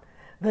God.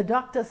 The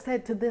doctor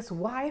said to this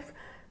wife,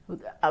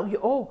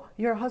 oh,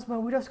 your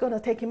husband, we're just going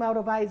to take him out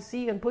of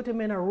IC and put him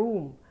in a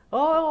room.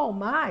 Oh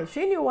my,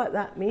 she knew what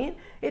that means.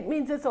 It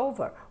means it's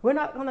over. We're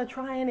not going to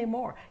try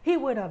anymore. He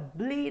would have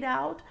bleed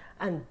out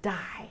and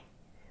die.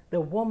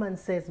 The woman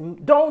says,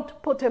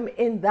 don't put him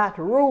in that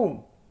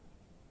room.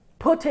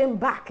 Put him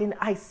back in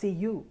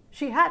ICU.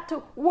 She had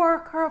to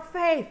work her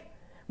faith.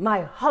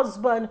 My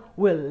husband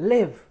will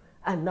live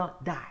and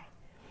not die.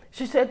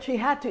 She said she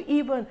had to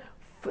even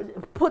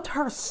put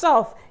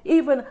herself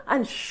even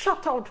and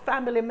shut out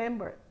family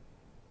members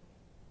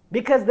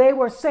because they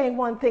were saying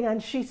one thing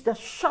and she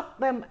just shut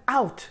them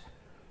out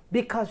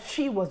because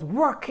she was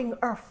working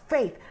her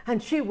faith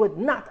and she would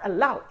not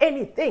allow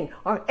anything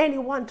or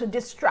anyone to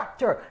distract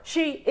her.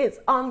 She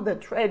is on the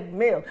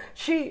treadmill.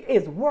 She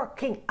is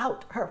working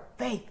out her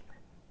faith.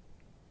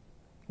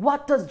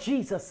 What does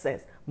Jesus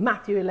say?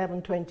 Matthew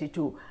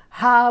 11:22.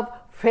 Have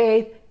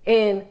faith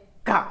in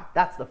God.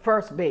 That's the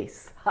first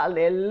base.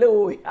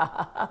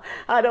 Hallelujah.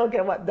 I don't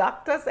care what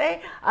doctors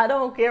say. I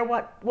don't care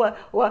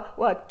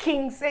what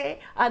kings say.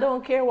 I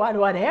don't care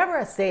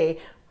whatever say.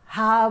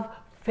 Have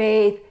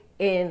faith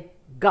in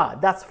God.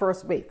 That's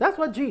first base. That's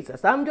what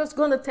Jesus. I'm just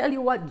going to tell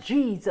you what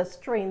Jesus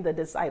trained the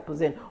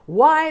disciples in.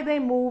 Why they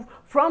moved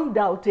from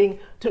doubting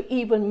to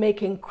even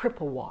making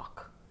cripple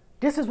walk.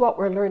 This is what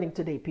we're learning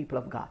today, people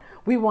of God.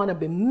 We want to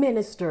be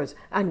ministers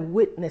and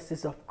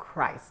witnesses of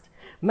Christ.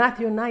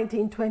 Matthew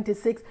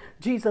 19:26,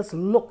 Jesus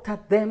looked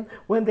at them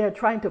when they're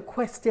trying to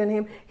question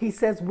him. He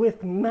says,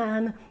 with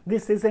man,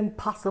 this is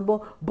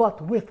impossible,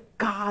 but with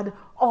God,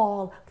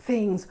 all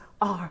things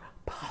are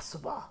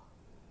possible.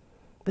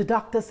 The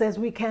doctor says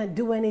we can't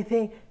do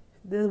anything.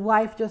 The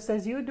wife just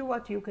says, you do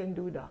what you can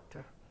do,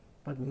 doctor.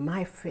 But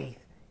my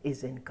faith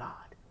is in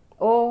God.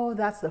 Oh,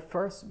 that's the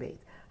first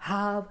base.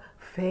 Have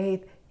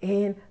faith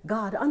in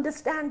God.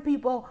 Understand,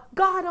 people,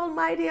 God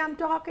Almighty I'm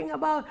talking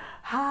about.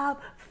 Have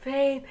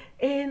faith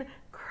in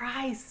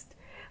Christ.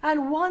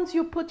 And once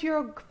you put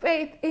your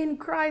faith in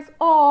Christ,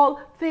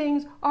 all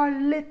things are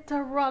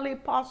literally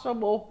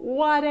possible.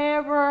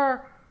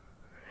 Whatever.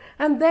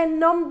 And then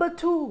number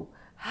two,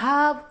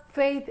 have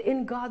faith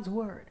in God's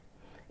word.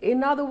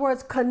 In other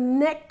words,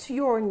 connect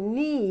your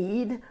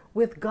need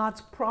with God's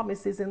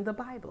promises in the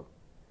Bible.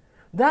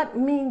 That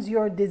means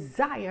your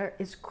desire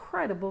is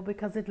credible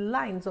because it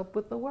lines up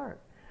with the word.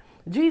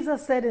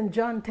 Jesus said in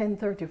John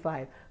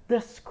 10:35, the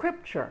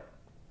scripture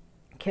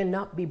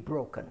cannot be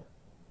broken.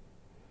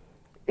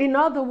 In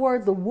other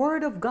words, the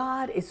word of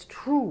God is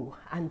true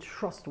and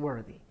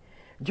trustworthy.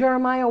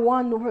 Jeremiah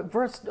 1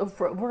 verse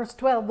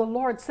 12, the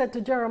Lord said to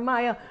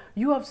Jeremiah,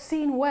 you have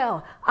seen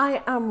well,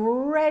 I am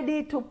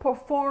ready to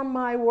perform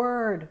my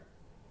word.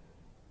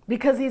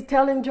 Because he's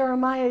telling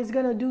Jeremiah he's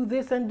going to do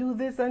this,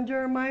 and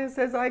Jeremiah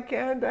says, I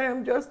can't, I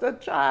am just a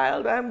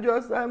child,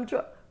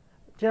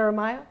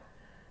 Jeremiah,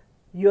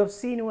 you have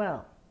seen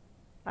well.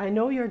 I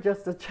know you're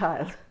just a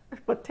child,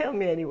 but tell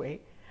me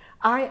anyway.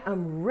 I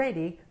am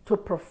ready to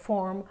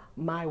perform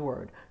my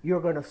word.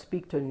 You're going to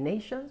speak to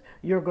nations.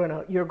 You're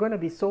going to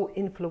be so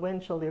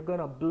influential, they're going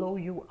to blow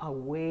you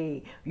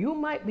away. You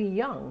might be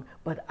young,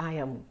 but I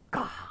am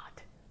God.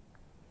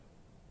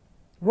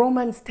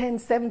 Romans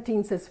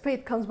 10:17 says,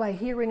 faith comes by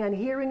hearing and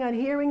hearing and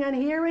hearing and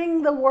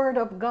hearing the word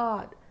of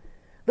God.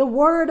 The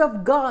word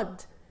of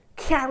God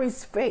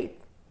carries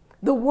faith.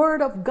 The word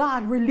of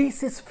God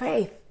releases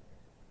faith.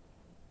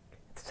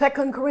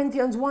 2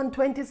 Corinthians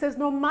 1:20 says,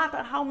 no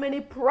matter how many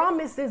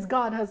promises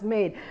God has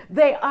made,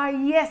 they are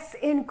yes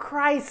in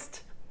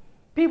Christ.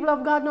 People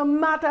of God, no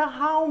matter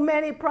how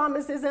many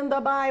promises in the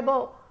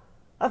Bible,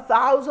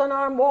 1,000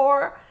 or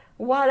more,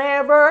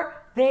 whatever,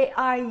 they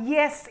are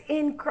yes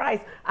in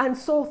Christ. And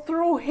so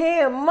through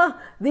him,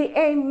 the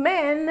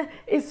amen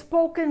is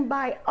spoken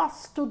by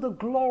us to the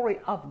glory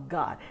of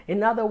God.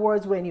 In other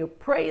words, when you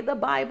pray the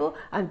Bible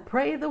and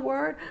pray the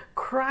word,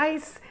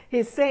 Christ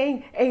is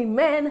saying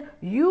amen.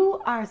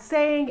 You are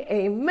saying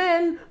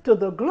amen to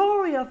the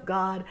glory of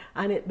God,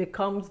 and it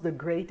becomes the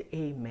great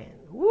amen.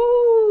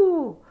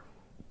 Woo!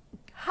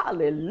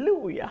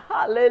 Hallelujah,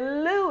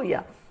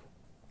 hallelujah.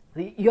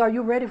 Are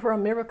you ready for a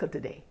miracle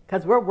today?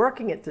 Because we're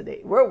working it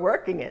today. We're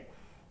working it.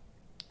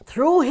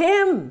 Through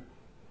him,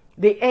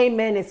 the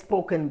amen is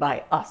spoken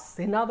by us.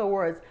 In other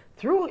words,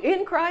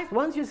 in Christ,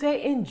 once you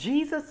say in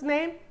Jesus'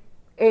 name,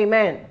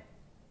 amen.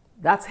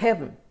 That's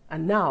heaven.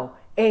 And now,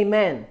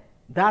 amen.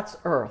 That's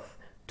earth,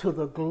 to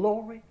the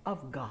glory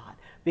of God.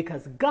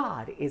 Because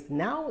God is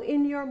now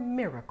in your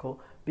miracle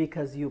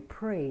because you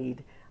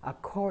prayed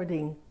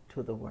according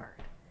to the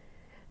word.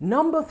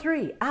 Number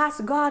 3,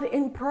 ask God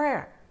in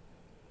prayer.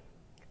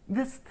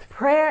 This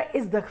prayer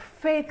is the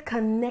faith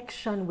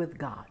connection with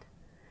God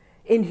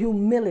in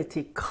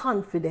humility,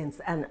 confidence,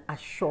 and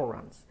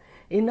assurance.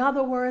 In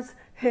other words,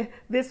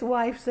 this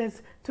wife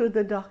says to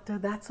the doctor,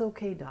 that's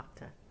okay,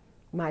 doctor.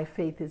 My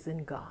faith is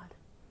in God.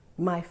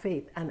 My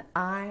faith, and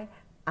I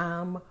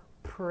am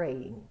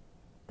praying.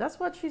 That's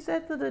what she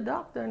said to the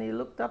doctor, and he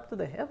looked up to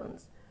the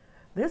heavens.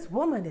 This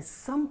woman is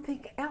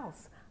something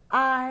else.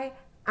 I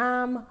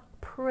am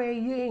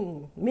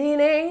praying,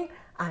 meaning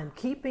I'm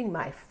keeping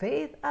my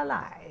faith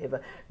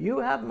alive. You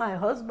have my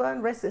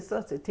husband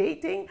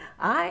resuscitating.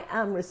 I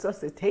am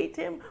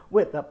resuscitating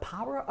with the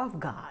power of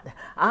God.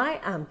 I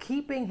am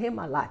keeping him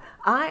alive.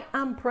 I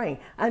am praying.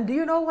 And do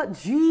you know what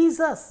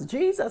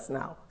Jesus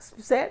now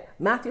said?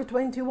 Matthew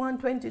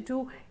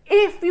 21:22,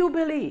 if you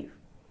believe,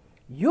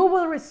 you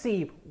will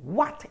receive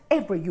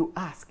whatever you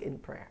ask in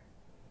prayer.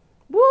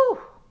 Woo!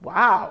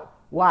 Wow.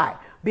 Why?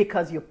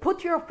 Because you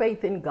put your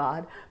faith in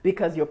God,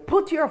 because you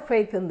put your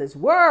faith in this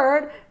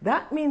word,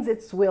 that means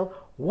its will.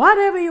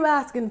 Whatever you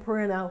ask in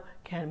prayer now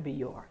can be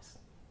yours.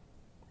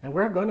 And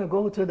we're going to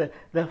go to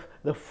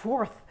the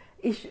fourth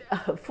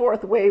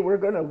way we're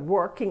going to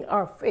working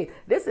our faith.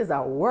 This is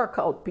our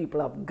workout, people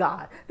of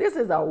God. This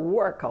is our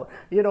workout.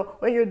 You know,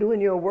 when you're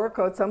doing your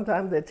workout,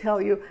 sometimes they tell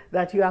you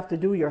that you have to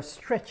do your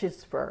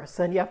stretches first,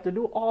 and you have to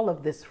do all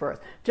of this first,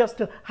 just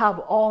to have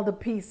all the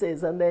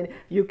pieces, and then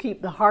you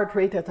keep the heart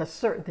rate at a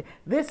certain thing.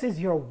 This is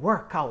your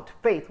workout,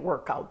 faith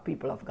workout,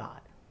 people of God.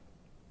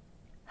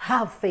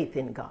 Have faith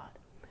in God.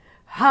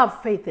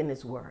 Have faith in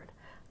his word.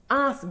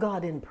 Ask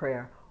God in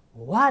prayer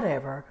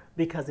whatever,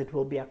 because it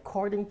will be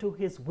according to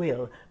his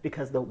will,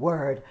 because the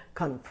word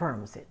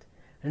confirms it.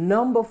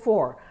 Number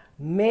 4,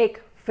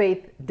 make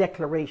faith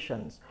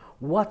declarations.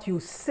 What you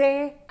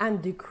say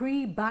and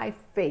decree by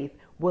faith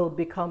will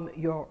become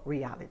your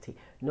reality.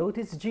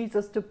 Notice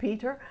Jesus to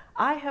Peter,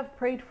 I have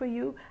prayed for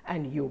you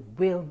and you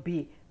will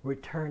be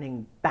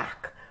returning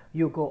back.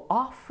 You go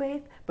off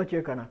faith, but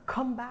you're going to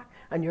come back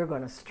and you're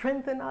going to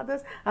strengthen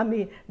others. I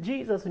mean,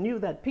 Jesus knew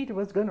that Peter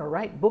was going to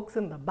write books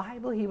in the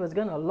Bible. He was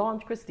going to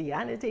launch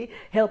Christianity,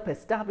 help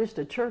establish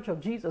the Church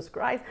of Jesus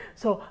Christ.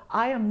 So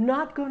I am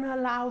not going to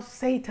allow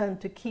Satan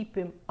to keep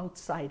him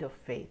outside of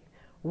faith.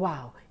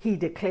 Wow, he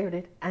declared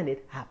it and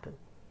it happened.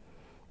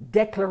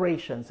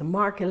 Declarations,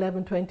 Mark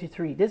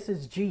 11:23. This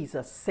is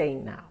Jesus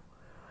saying now,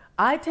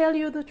 I tell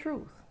you the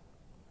truth.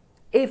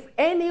 If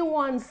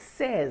anyone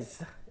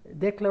says,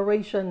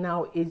 declaration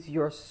now is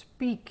your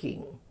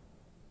speaking.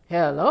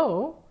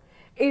 Hello?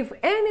 If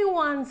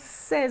anyone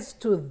says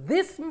to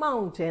this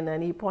mountain,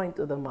 and he point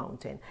to the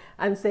mountain,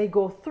 and say,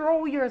 go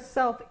throw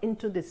yourself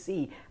into the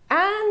sea,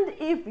 and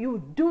if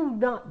you do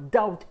not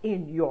doubt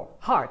in your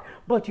heart,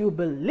 but you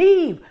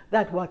believe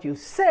that what you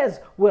says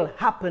will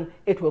happen,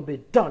 it will be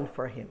done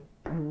for him.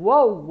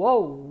 Whoa, whoa,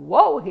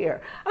 whoa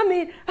here. I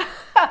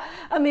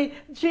mean,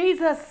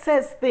 Jesus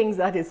says things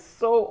that is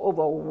so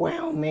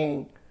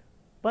overwhelming.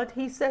 But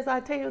he says, I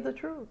tell you the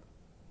truth.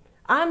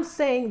 I'm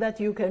saying that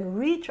you can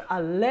reach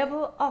a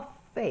level of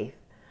faith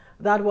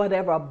that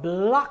whatever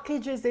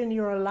blockage is in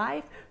your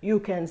life, you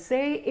can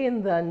say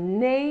in the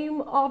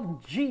name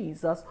of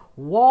Jesus,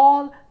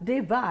 wall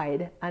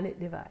divide, and it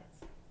divides.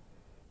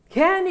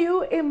 Can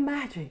you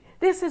imagine?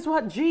 This is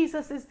what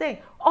Jesus is saying.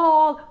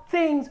 All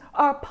things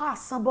are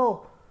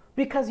possible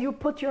because you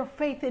put your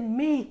faith in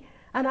me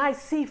and I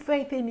see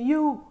faith in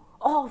you.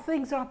 All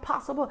things are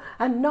possible.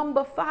 And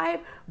number 5,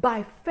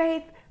 by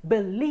faith,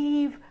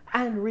 believe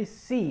and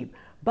receive.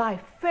 By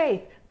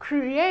faith,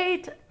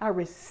 create a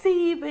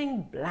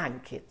receiving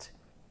blanket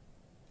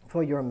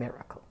for your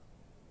miracle.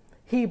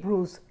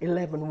 Hebrews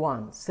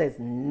 11:1 says,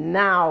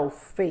 now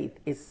faith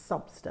is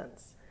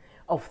substance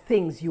of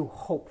things you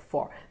hope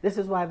for. This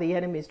is why the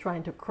enemy is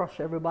trying to crush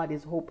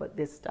everybody's hope at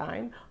this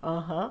time.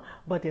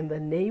 But in the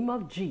name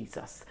of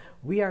Jesus,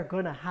 we are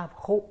going to have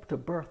hope to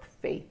birth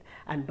faith.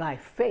 And by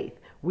faith,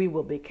 we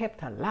will be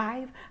kept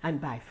alive. And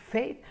by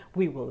faith,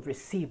 we will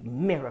receive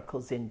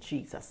miracles in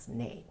Jesus'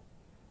 name.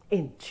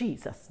 In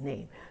Jesus'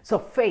 name. So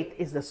faith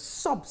is the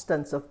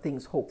substance of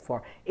things hoped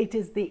for. It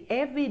is the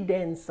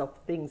evidence of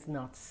things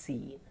not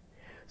seen.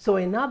 So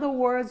in other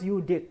words,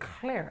 you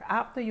declare,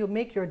 after you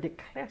make your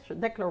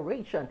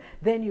declaration,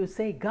 then you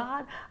say,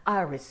 God,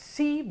 I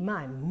receive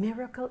my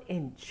miracle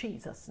in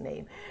Jesus'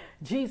 name.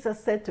 Jesus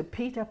said to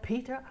Peter,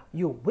 Peter,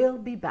 you will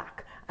be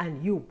back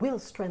and you will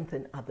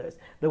strengthen others.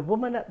 The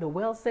woman at the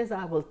well says,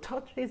 I will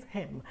touch his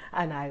hem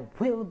and I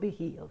will be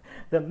healed.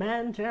 The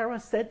man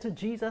Jairus said to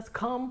Jesus,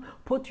 come,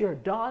 put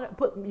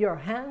your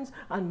hands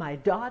on my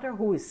daughter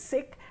who is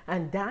sick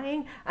and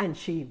dying, and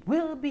she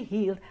will be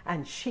healed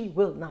and she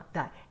will not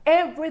die.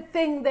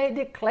 Everything they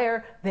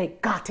declare, they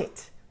got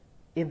it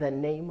in the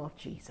name of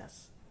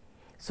Jesus.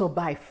 So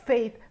by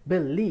faith,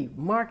 believe.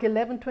 Mark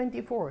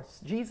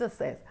 11:24, Jesus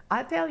says,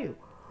 I tell you,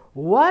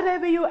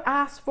 whatever you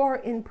ask for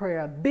in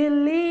prayer,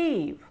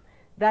 believe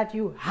that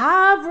you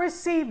have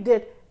received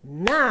it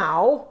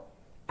now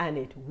and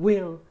it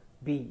will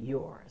be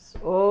yours.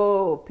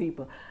 Oh,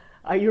 people,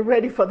 are you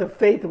ready for the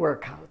faith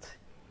workout?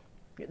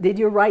 Did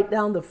you write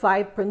down the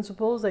 5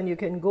 principles? And you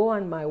can go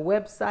on my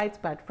website,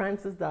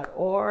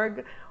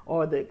 patfrancis.org,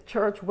 or the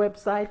church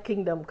website,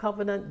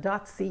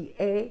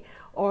 kingdomcovenant.ca,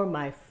 or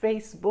my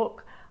Facebook,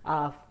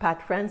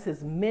 Pat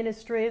Francis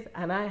Ministries,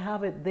 and I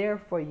have it there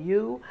for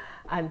you.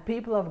 And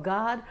people of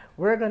God,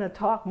 we're going to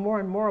talk more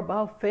and more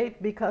about faith,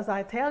 because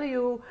I tell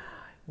you,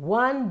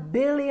 1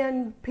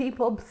 billion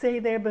people say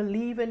they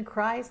believe in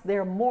Christ.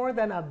 There are more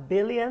than 1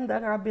 billion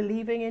that are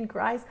believing in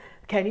Christ.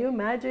 Can you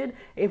imagine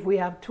if we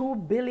have 2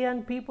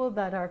 billion people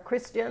that are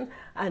Christians,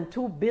 and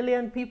 2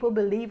 billion people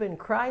believe in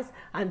Christ,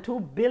 and 2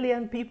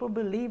 billion people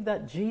believe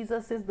that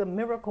Jesus is the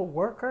miracle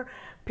worker?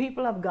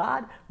 People of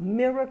God,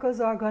 miracles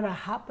are going to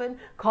happen.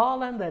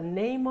 Call on the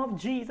name of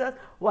Jesus.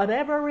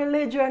 Whatever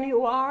religion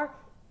you are,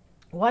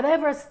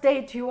 whatever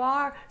state you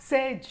are,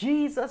 say,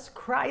 Jesus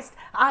Christ,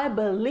 I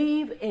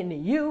believe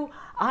in you.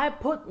 I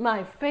put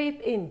my faith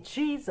in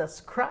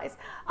Jesus Christ.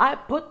 I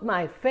put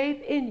my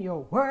faith in your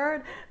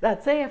word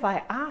that say, if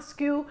I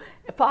ask you,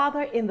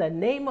 Father, in the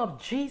name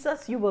of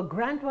Jesus, you will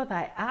grant what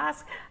I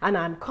ask. And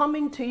I'm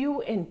coming to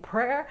you in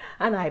prayer,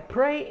 and I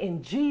pray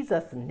in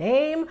Jesus'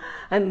 name.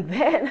 And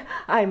then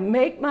I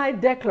make my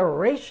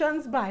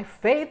declarations by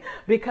faith,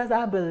 because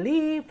I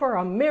believe for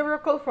a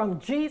miracle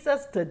from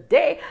Jesus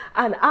today.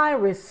 And I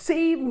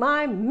receive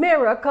my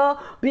miracle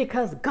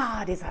because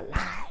God is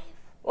alive.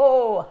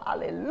 Oh,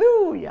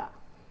 hallelujah.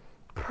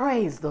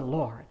 Praise the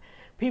Lord.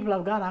 People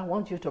of God, I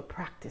want you to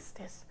practice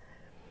this.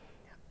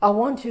 I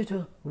want you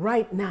to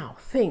right now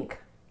think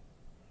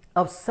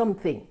of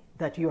something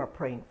that you are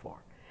praying for.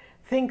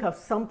 Think of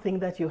something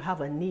that you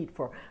have a need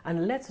for.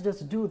 And let's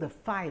just do the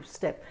 5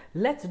 steps.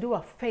 Let's do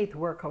a faith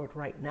workout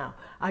right now.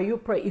 Are you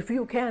pray? If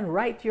you can,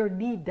 write your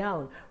need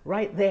down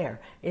right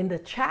there in the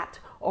chat.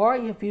 Or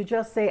if you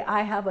just say,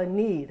 I have a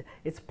need,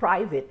 it's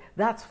private,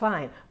 that's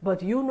fine.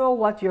 But you know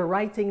what you're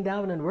writing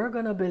down, and we're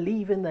going to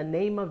believe in the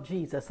name of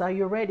Jesus. Are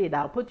you ready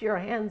now? Put your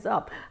hands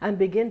up and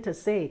begin to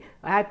say,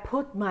 I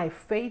put my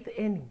faith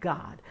in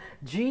God.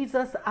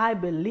 Jesus, I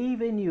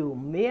believe in you.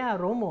 Mea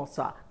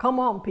romosa. Come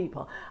on,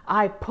 people.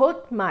 I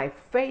put my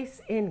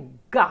faith in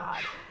God.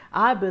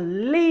 I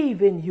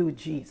believe in you,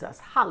 Jesus.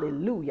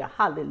 Hallelujah,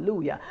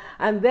 hallelujah.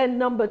 And then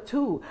number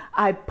 2,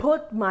 I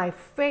put my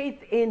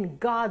faith in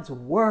God's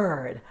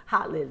word.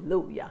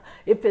 Hallelujah.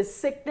 If it's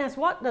sickness,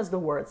 what does the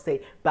word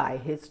say? By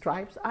his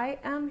stripes I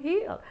am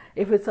healed.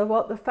 If it's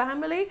about the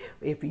family,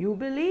 if you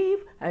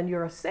believe and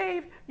you're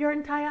saved, your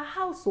entire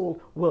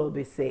household will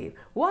be saved.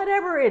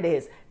 Whatever it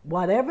is,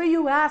 whatever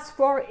you ask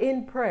for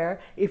in prayer,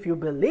 if you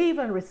believe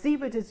and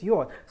receive it, is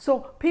yours.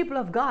 So people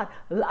of God,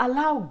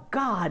 allow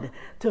God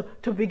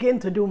to begin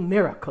to do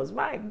miracles.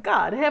 My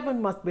God, heaven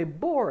must be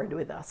bored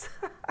with us.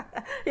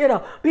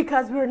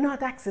 Because we're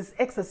not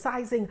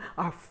exercising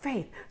our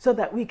faith so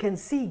that we can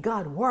see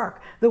God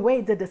work the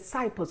way the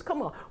disciples.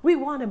 Come on, we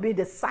want to be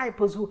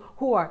disciples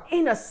who are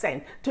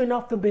innocent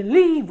enough to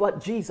believe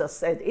what Jesus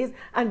said is,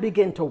 and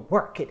begin to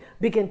work it,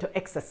 begin to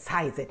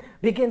exercise it,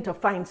 begin to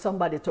find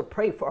somebody to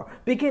pray for,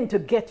 begin to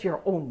get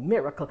your own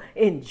miracle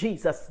in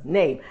Jesus'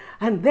 name.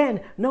 And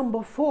then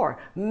number 4,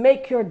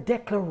 make your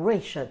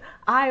declaration.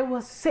 I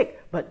was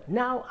sick, but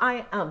now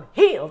I am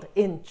healed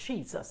in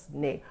Jesus'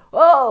 name.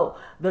 Oh,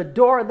 the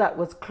door that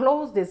was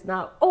closed is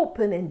now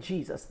open in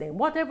Jesus' name.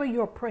 Whatever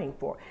you're praying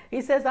for,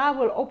 he says, I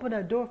will open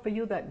a door for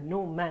you that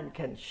no man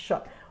can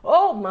shut.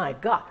 Oh my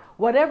God,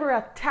 whatever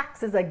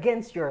attacks is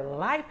against your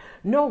life,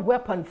 no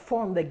weapon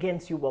formed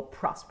against you will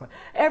prosper.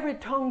 Every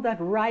tongue that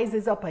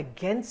rises up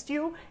against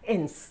you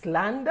in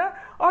slander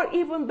or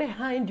even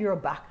behind your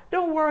back,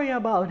 don't worry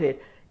about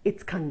it.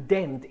 It's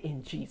condemned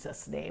in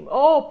Jesus' name.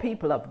 Oh,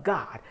 people of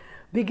God,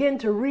 begin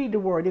to read the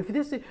word. If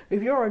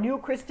you're a new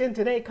Christian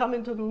today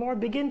coming to the Lord,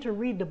 begin to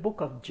read the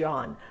book of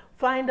John.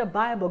 Find a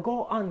Bible,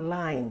 go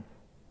online.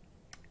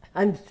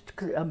 and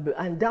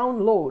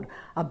download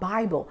a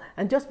Bible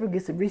and just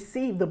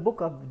receive the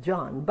book of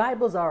John.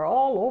 Bibles are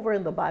all over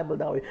in the Bible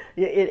now,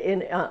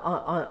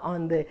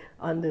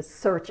 on the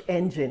search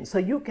engine, so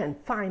you can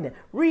find it.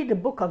 Read the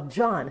book of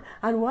John,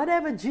 and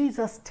whatever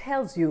Jesus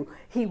tells you,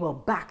 he will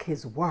back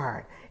his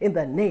word in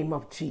the name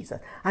of Jesus.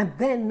 And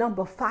then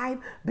number 5,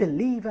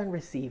 believe and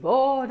receive.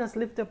 Oh, just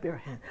lift up your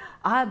hand.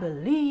 I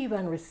believe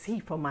and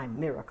receive for my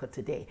miracle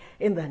today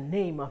in the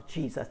name of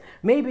Jesus.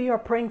 Maybe you're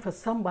praying for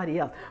somebody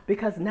else,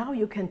 because now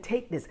you can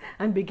take this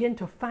and begin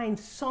to find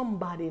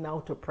somebody now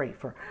to pray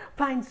for.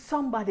 Find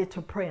somebody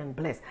to pray and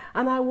bless.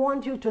 And I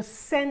want you to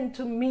send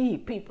to me,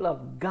 people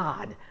of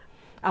God,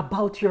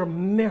 about your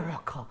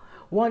miracle.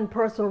 One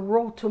person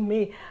wrote to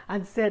me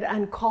and said,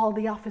 and called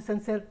the office and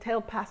said,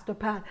 tell Pastor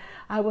Pat,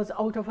 I was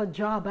out of a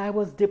job. I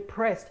was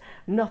depressed.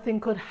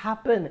 Nothing could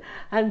happen.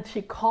 And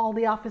she called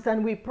the office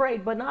and we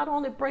prayed, but not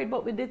only prayed,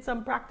 but we did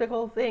some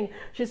practical thing.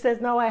 She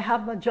says, now I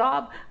have my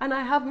job and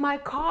I have my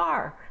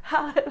car.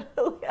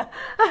 Hallelujah.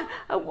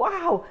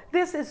 Wow,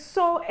 this is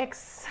so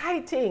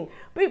exciting.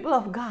 People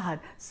of God,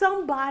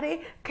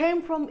 somebody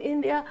came from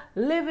India,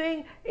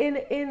 living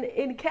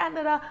in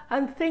Canada,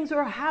 and things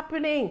were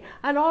happening.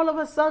 And all of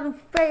a sudden,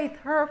 faith,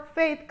 her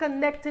faith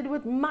connected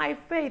with my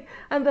faith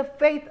and the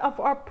faith of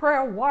our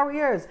prayer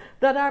warriors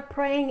that are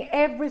praying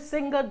every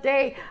single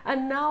day.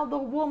 And now the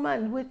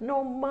woman with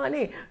no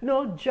money,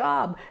 no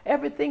job,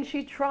 everything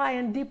she tried,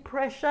 and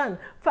depression,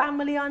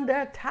 family under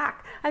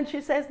attack. And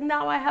she says,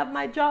 now I have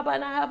my job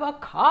and I have a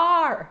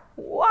car.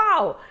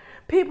 Wow.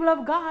 People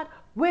of God,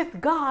 with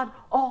God,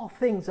 all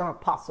things are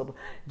possible.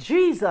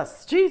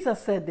 Jesus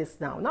said this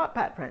now, not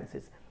Pat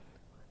Francis.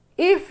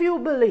 If you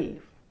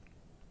believe,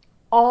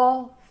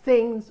 all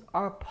things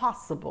are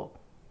possible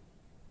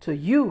to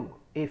you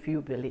if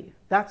you believe.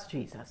 That's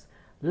Jesus.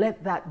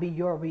 Let that be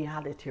your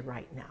reality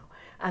right now.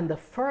 And the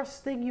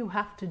first thing you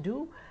have to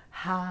do,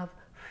 have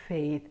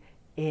faith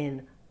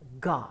in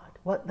God.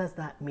 What does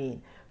that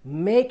mean?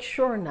 Make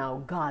sure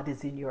now God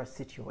is in your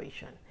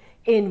situation.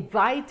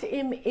 Invite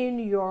him in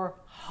your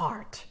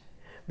heart.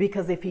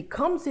 Because if he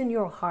comes in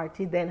your heart,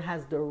 he then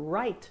has the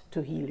right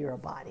to heal your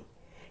body.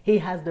 He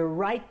has the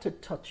right to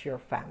touch your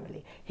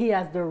family. He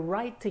has the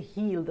right to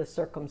heal the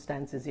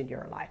circumstances in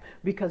your life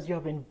because you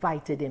have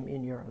invited him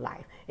in your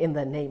life in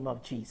the name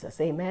of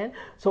Jesus. Amen.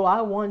 So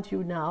I want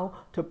you now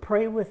to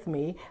pray with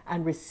me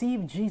and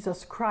receive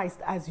Jesus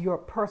Christ as your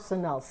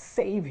personal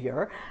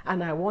Savior.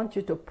 And I want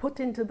you to put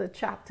into the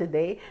chat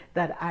today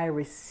that I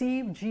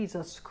receive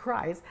Jesus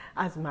Christ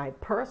as my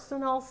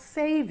personal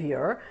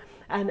Savior.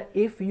 And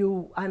if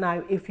you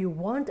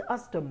want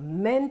us to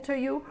mentor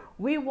you,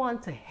 we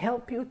want to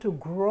help you to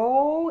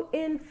grow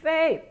in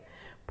faith.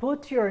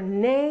 Put your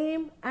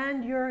name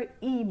and your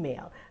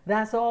email.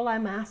 That's all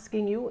I'm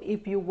asking you.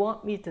 If you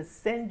want me to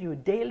send you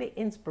daily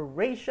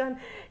inspiration,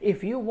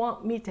 if you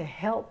want me to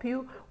help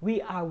you,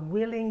 we are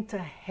willing to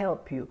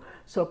help you.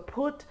 So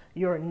put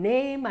your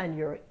name and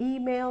your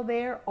email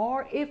there,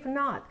 or if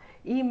not,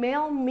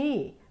 email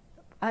me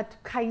at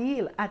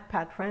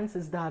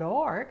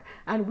kail@patfrancis.org,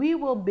 and we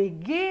will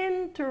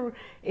begin to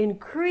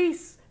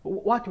increase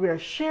what we're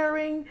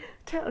sharing,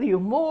 tell you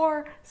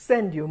more,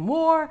 send you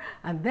more,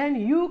 and then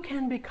you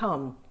can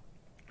become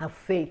a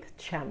faith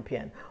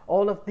champion.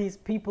 All of these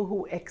people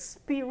who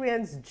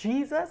experience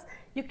Jesus,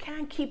 you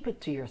can't keep it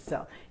to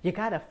yourself. You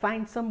got to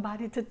find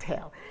somebody to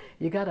tell.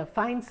 You got to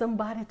find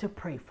somebody to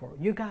pray for.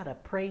 You got to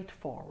pray it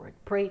forward,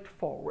 pray it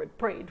forward,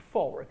 pray it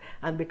forward,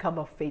 and become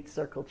a faith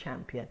circle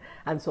champion.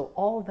 And so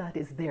all that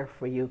is there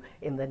for you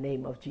in the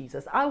name of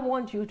Jesus. I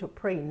want you to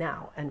pray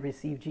now and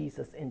receive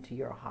Jesus into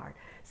your heart.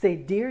 Say,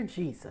 dear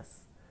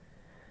Jesus,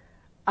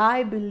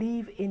 I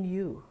believe in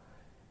you.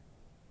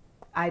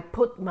 I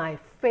put my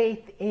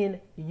faith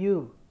in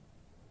you.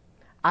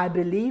 I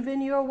believe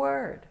in your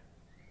word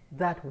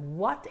that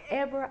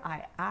whatever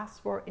I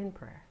ask for in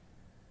prayer,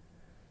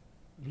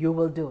 you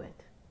will do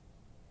it.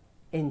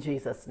 In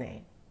Jesus'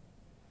 name.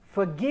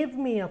 Forgive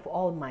me of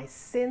all my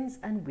sins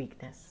and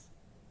weakness.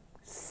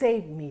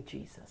 Save me,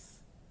 Jesus.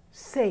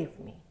 Save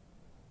me.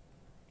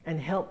 And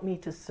help me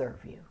to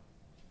serve you.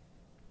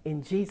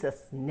 In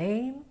Jesus'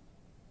 name,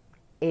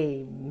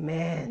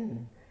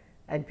 amen.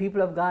 And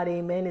people of God,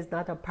 amen is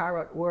not a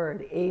parrot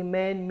word.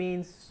 Amen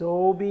means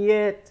so be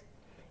it.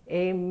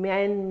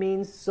 Amen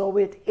means so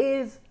it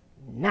is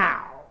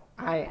now.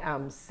 I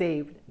am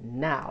saved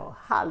now.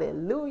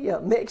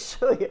 Hallelujah. Make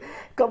sure you,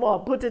 come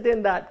on, put it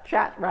in that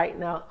chat right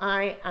now.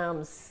 I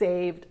am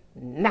saved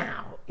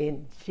now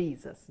in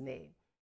Jesus' name.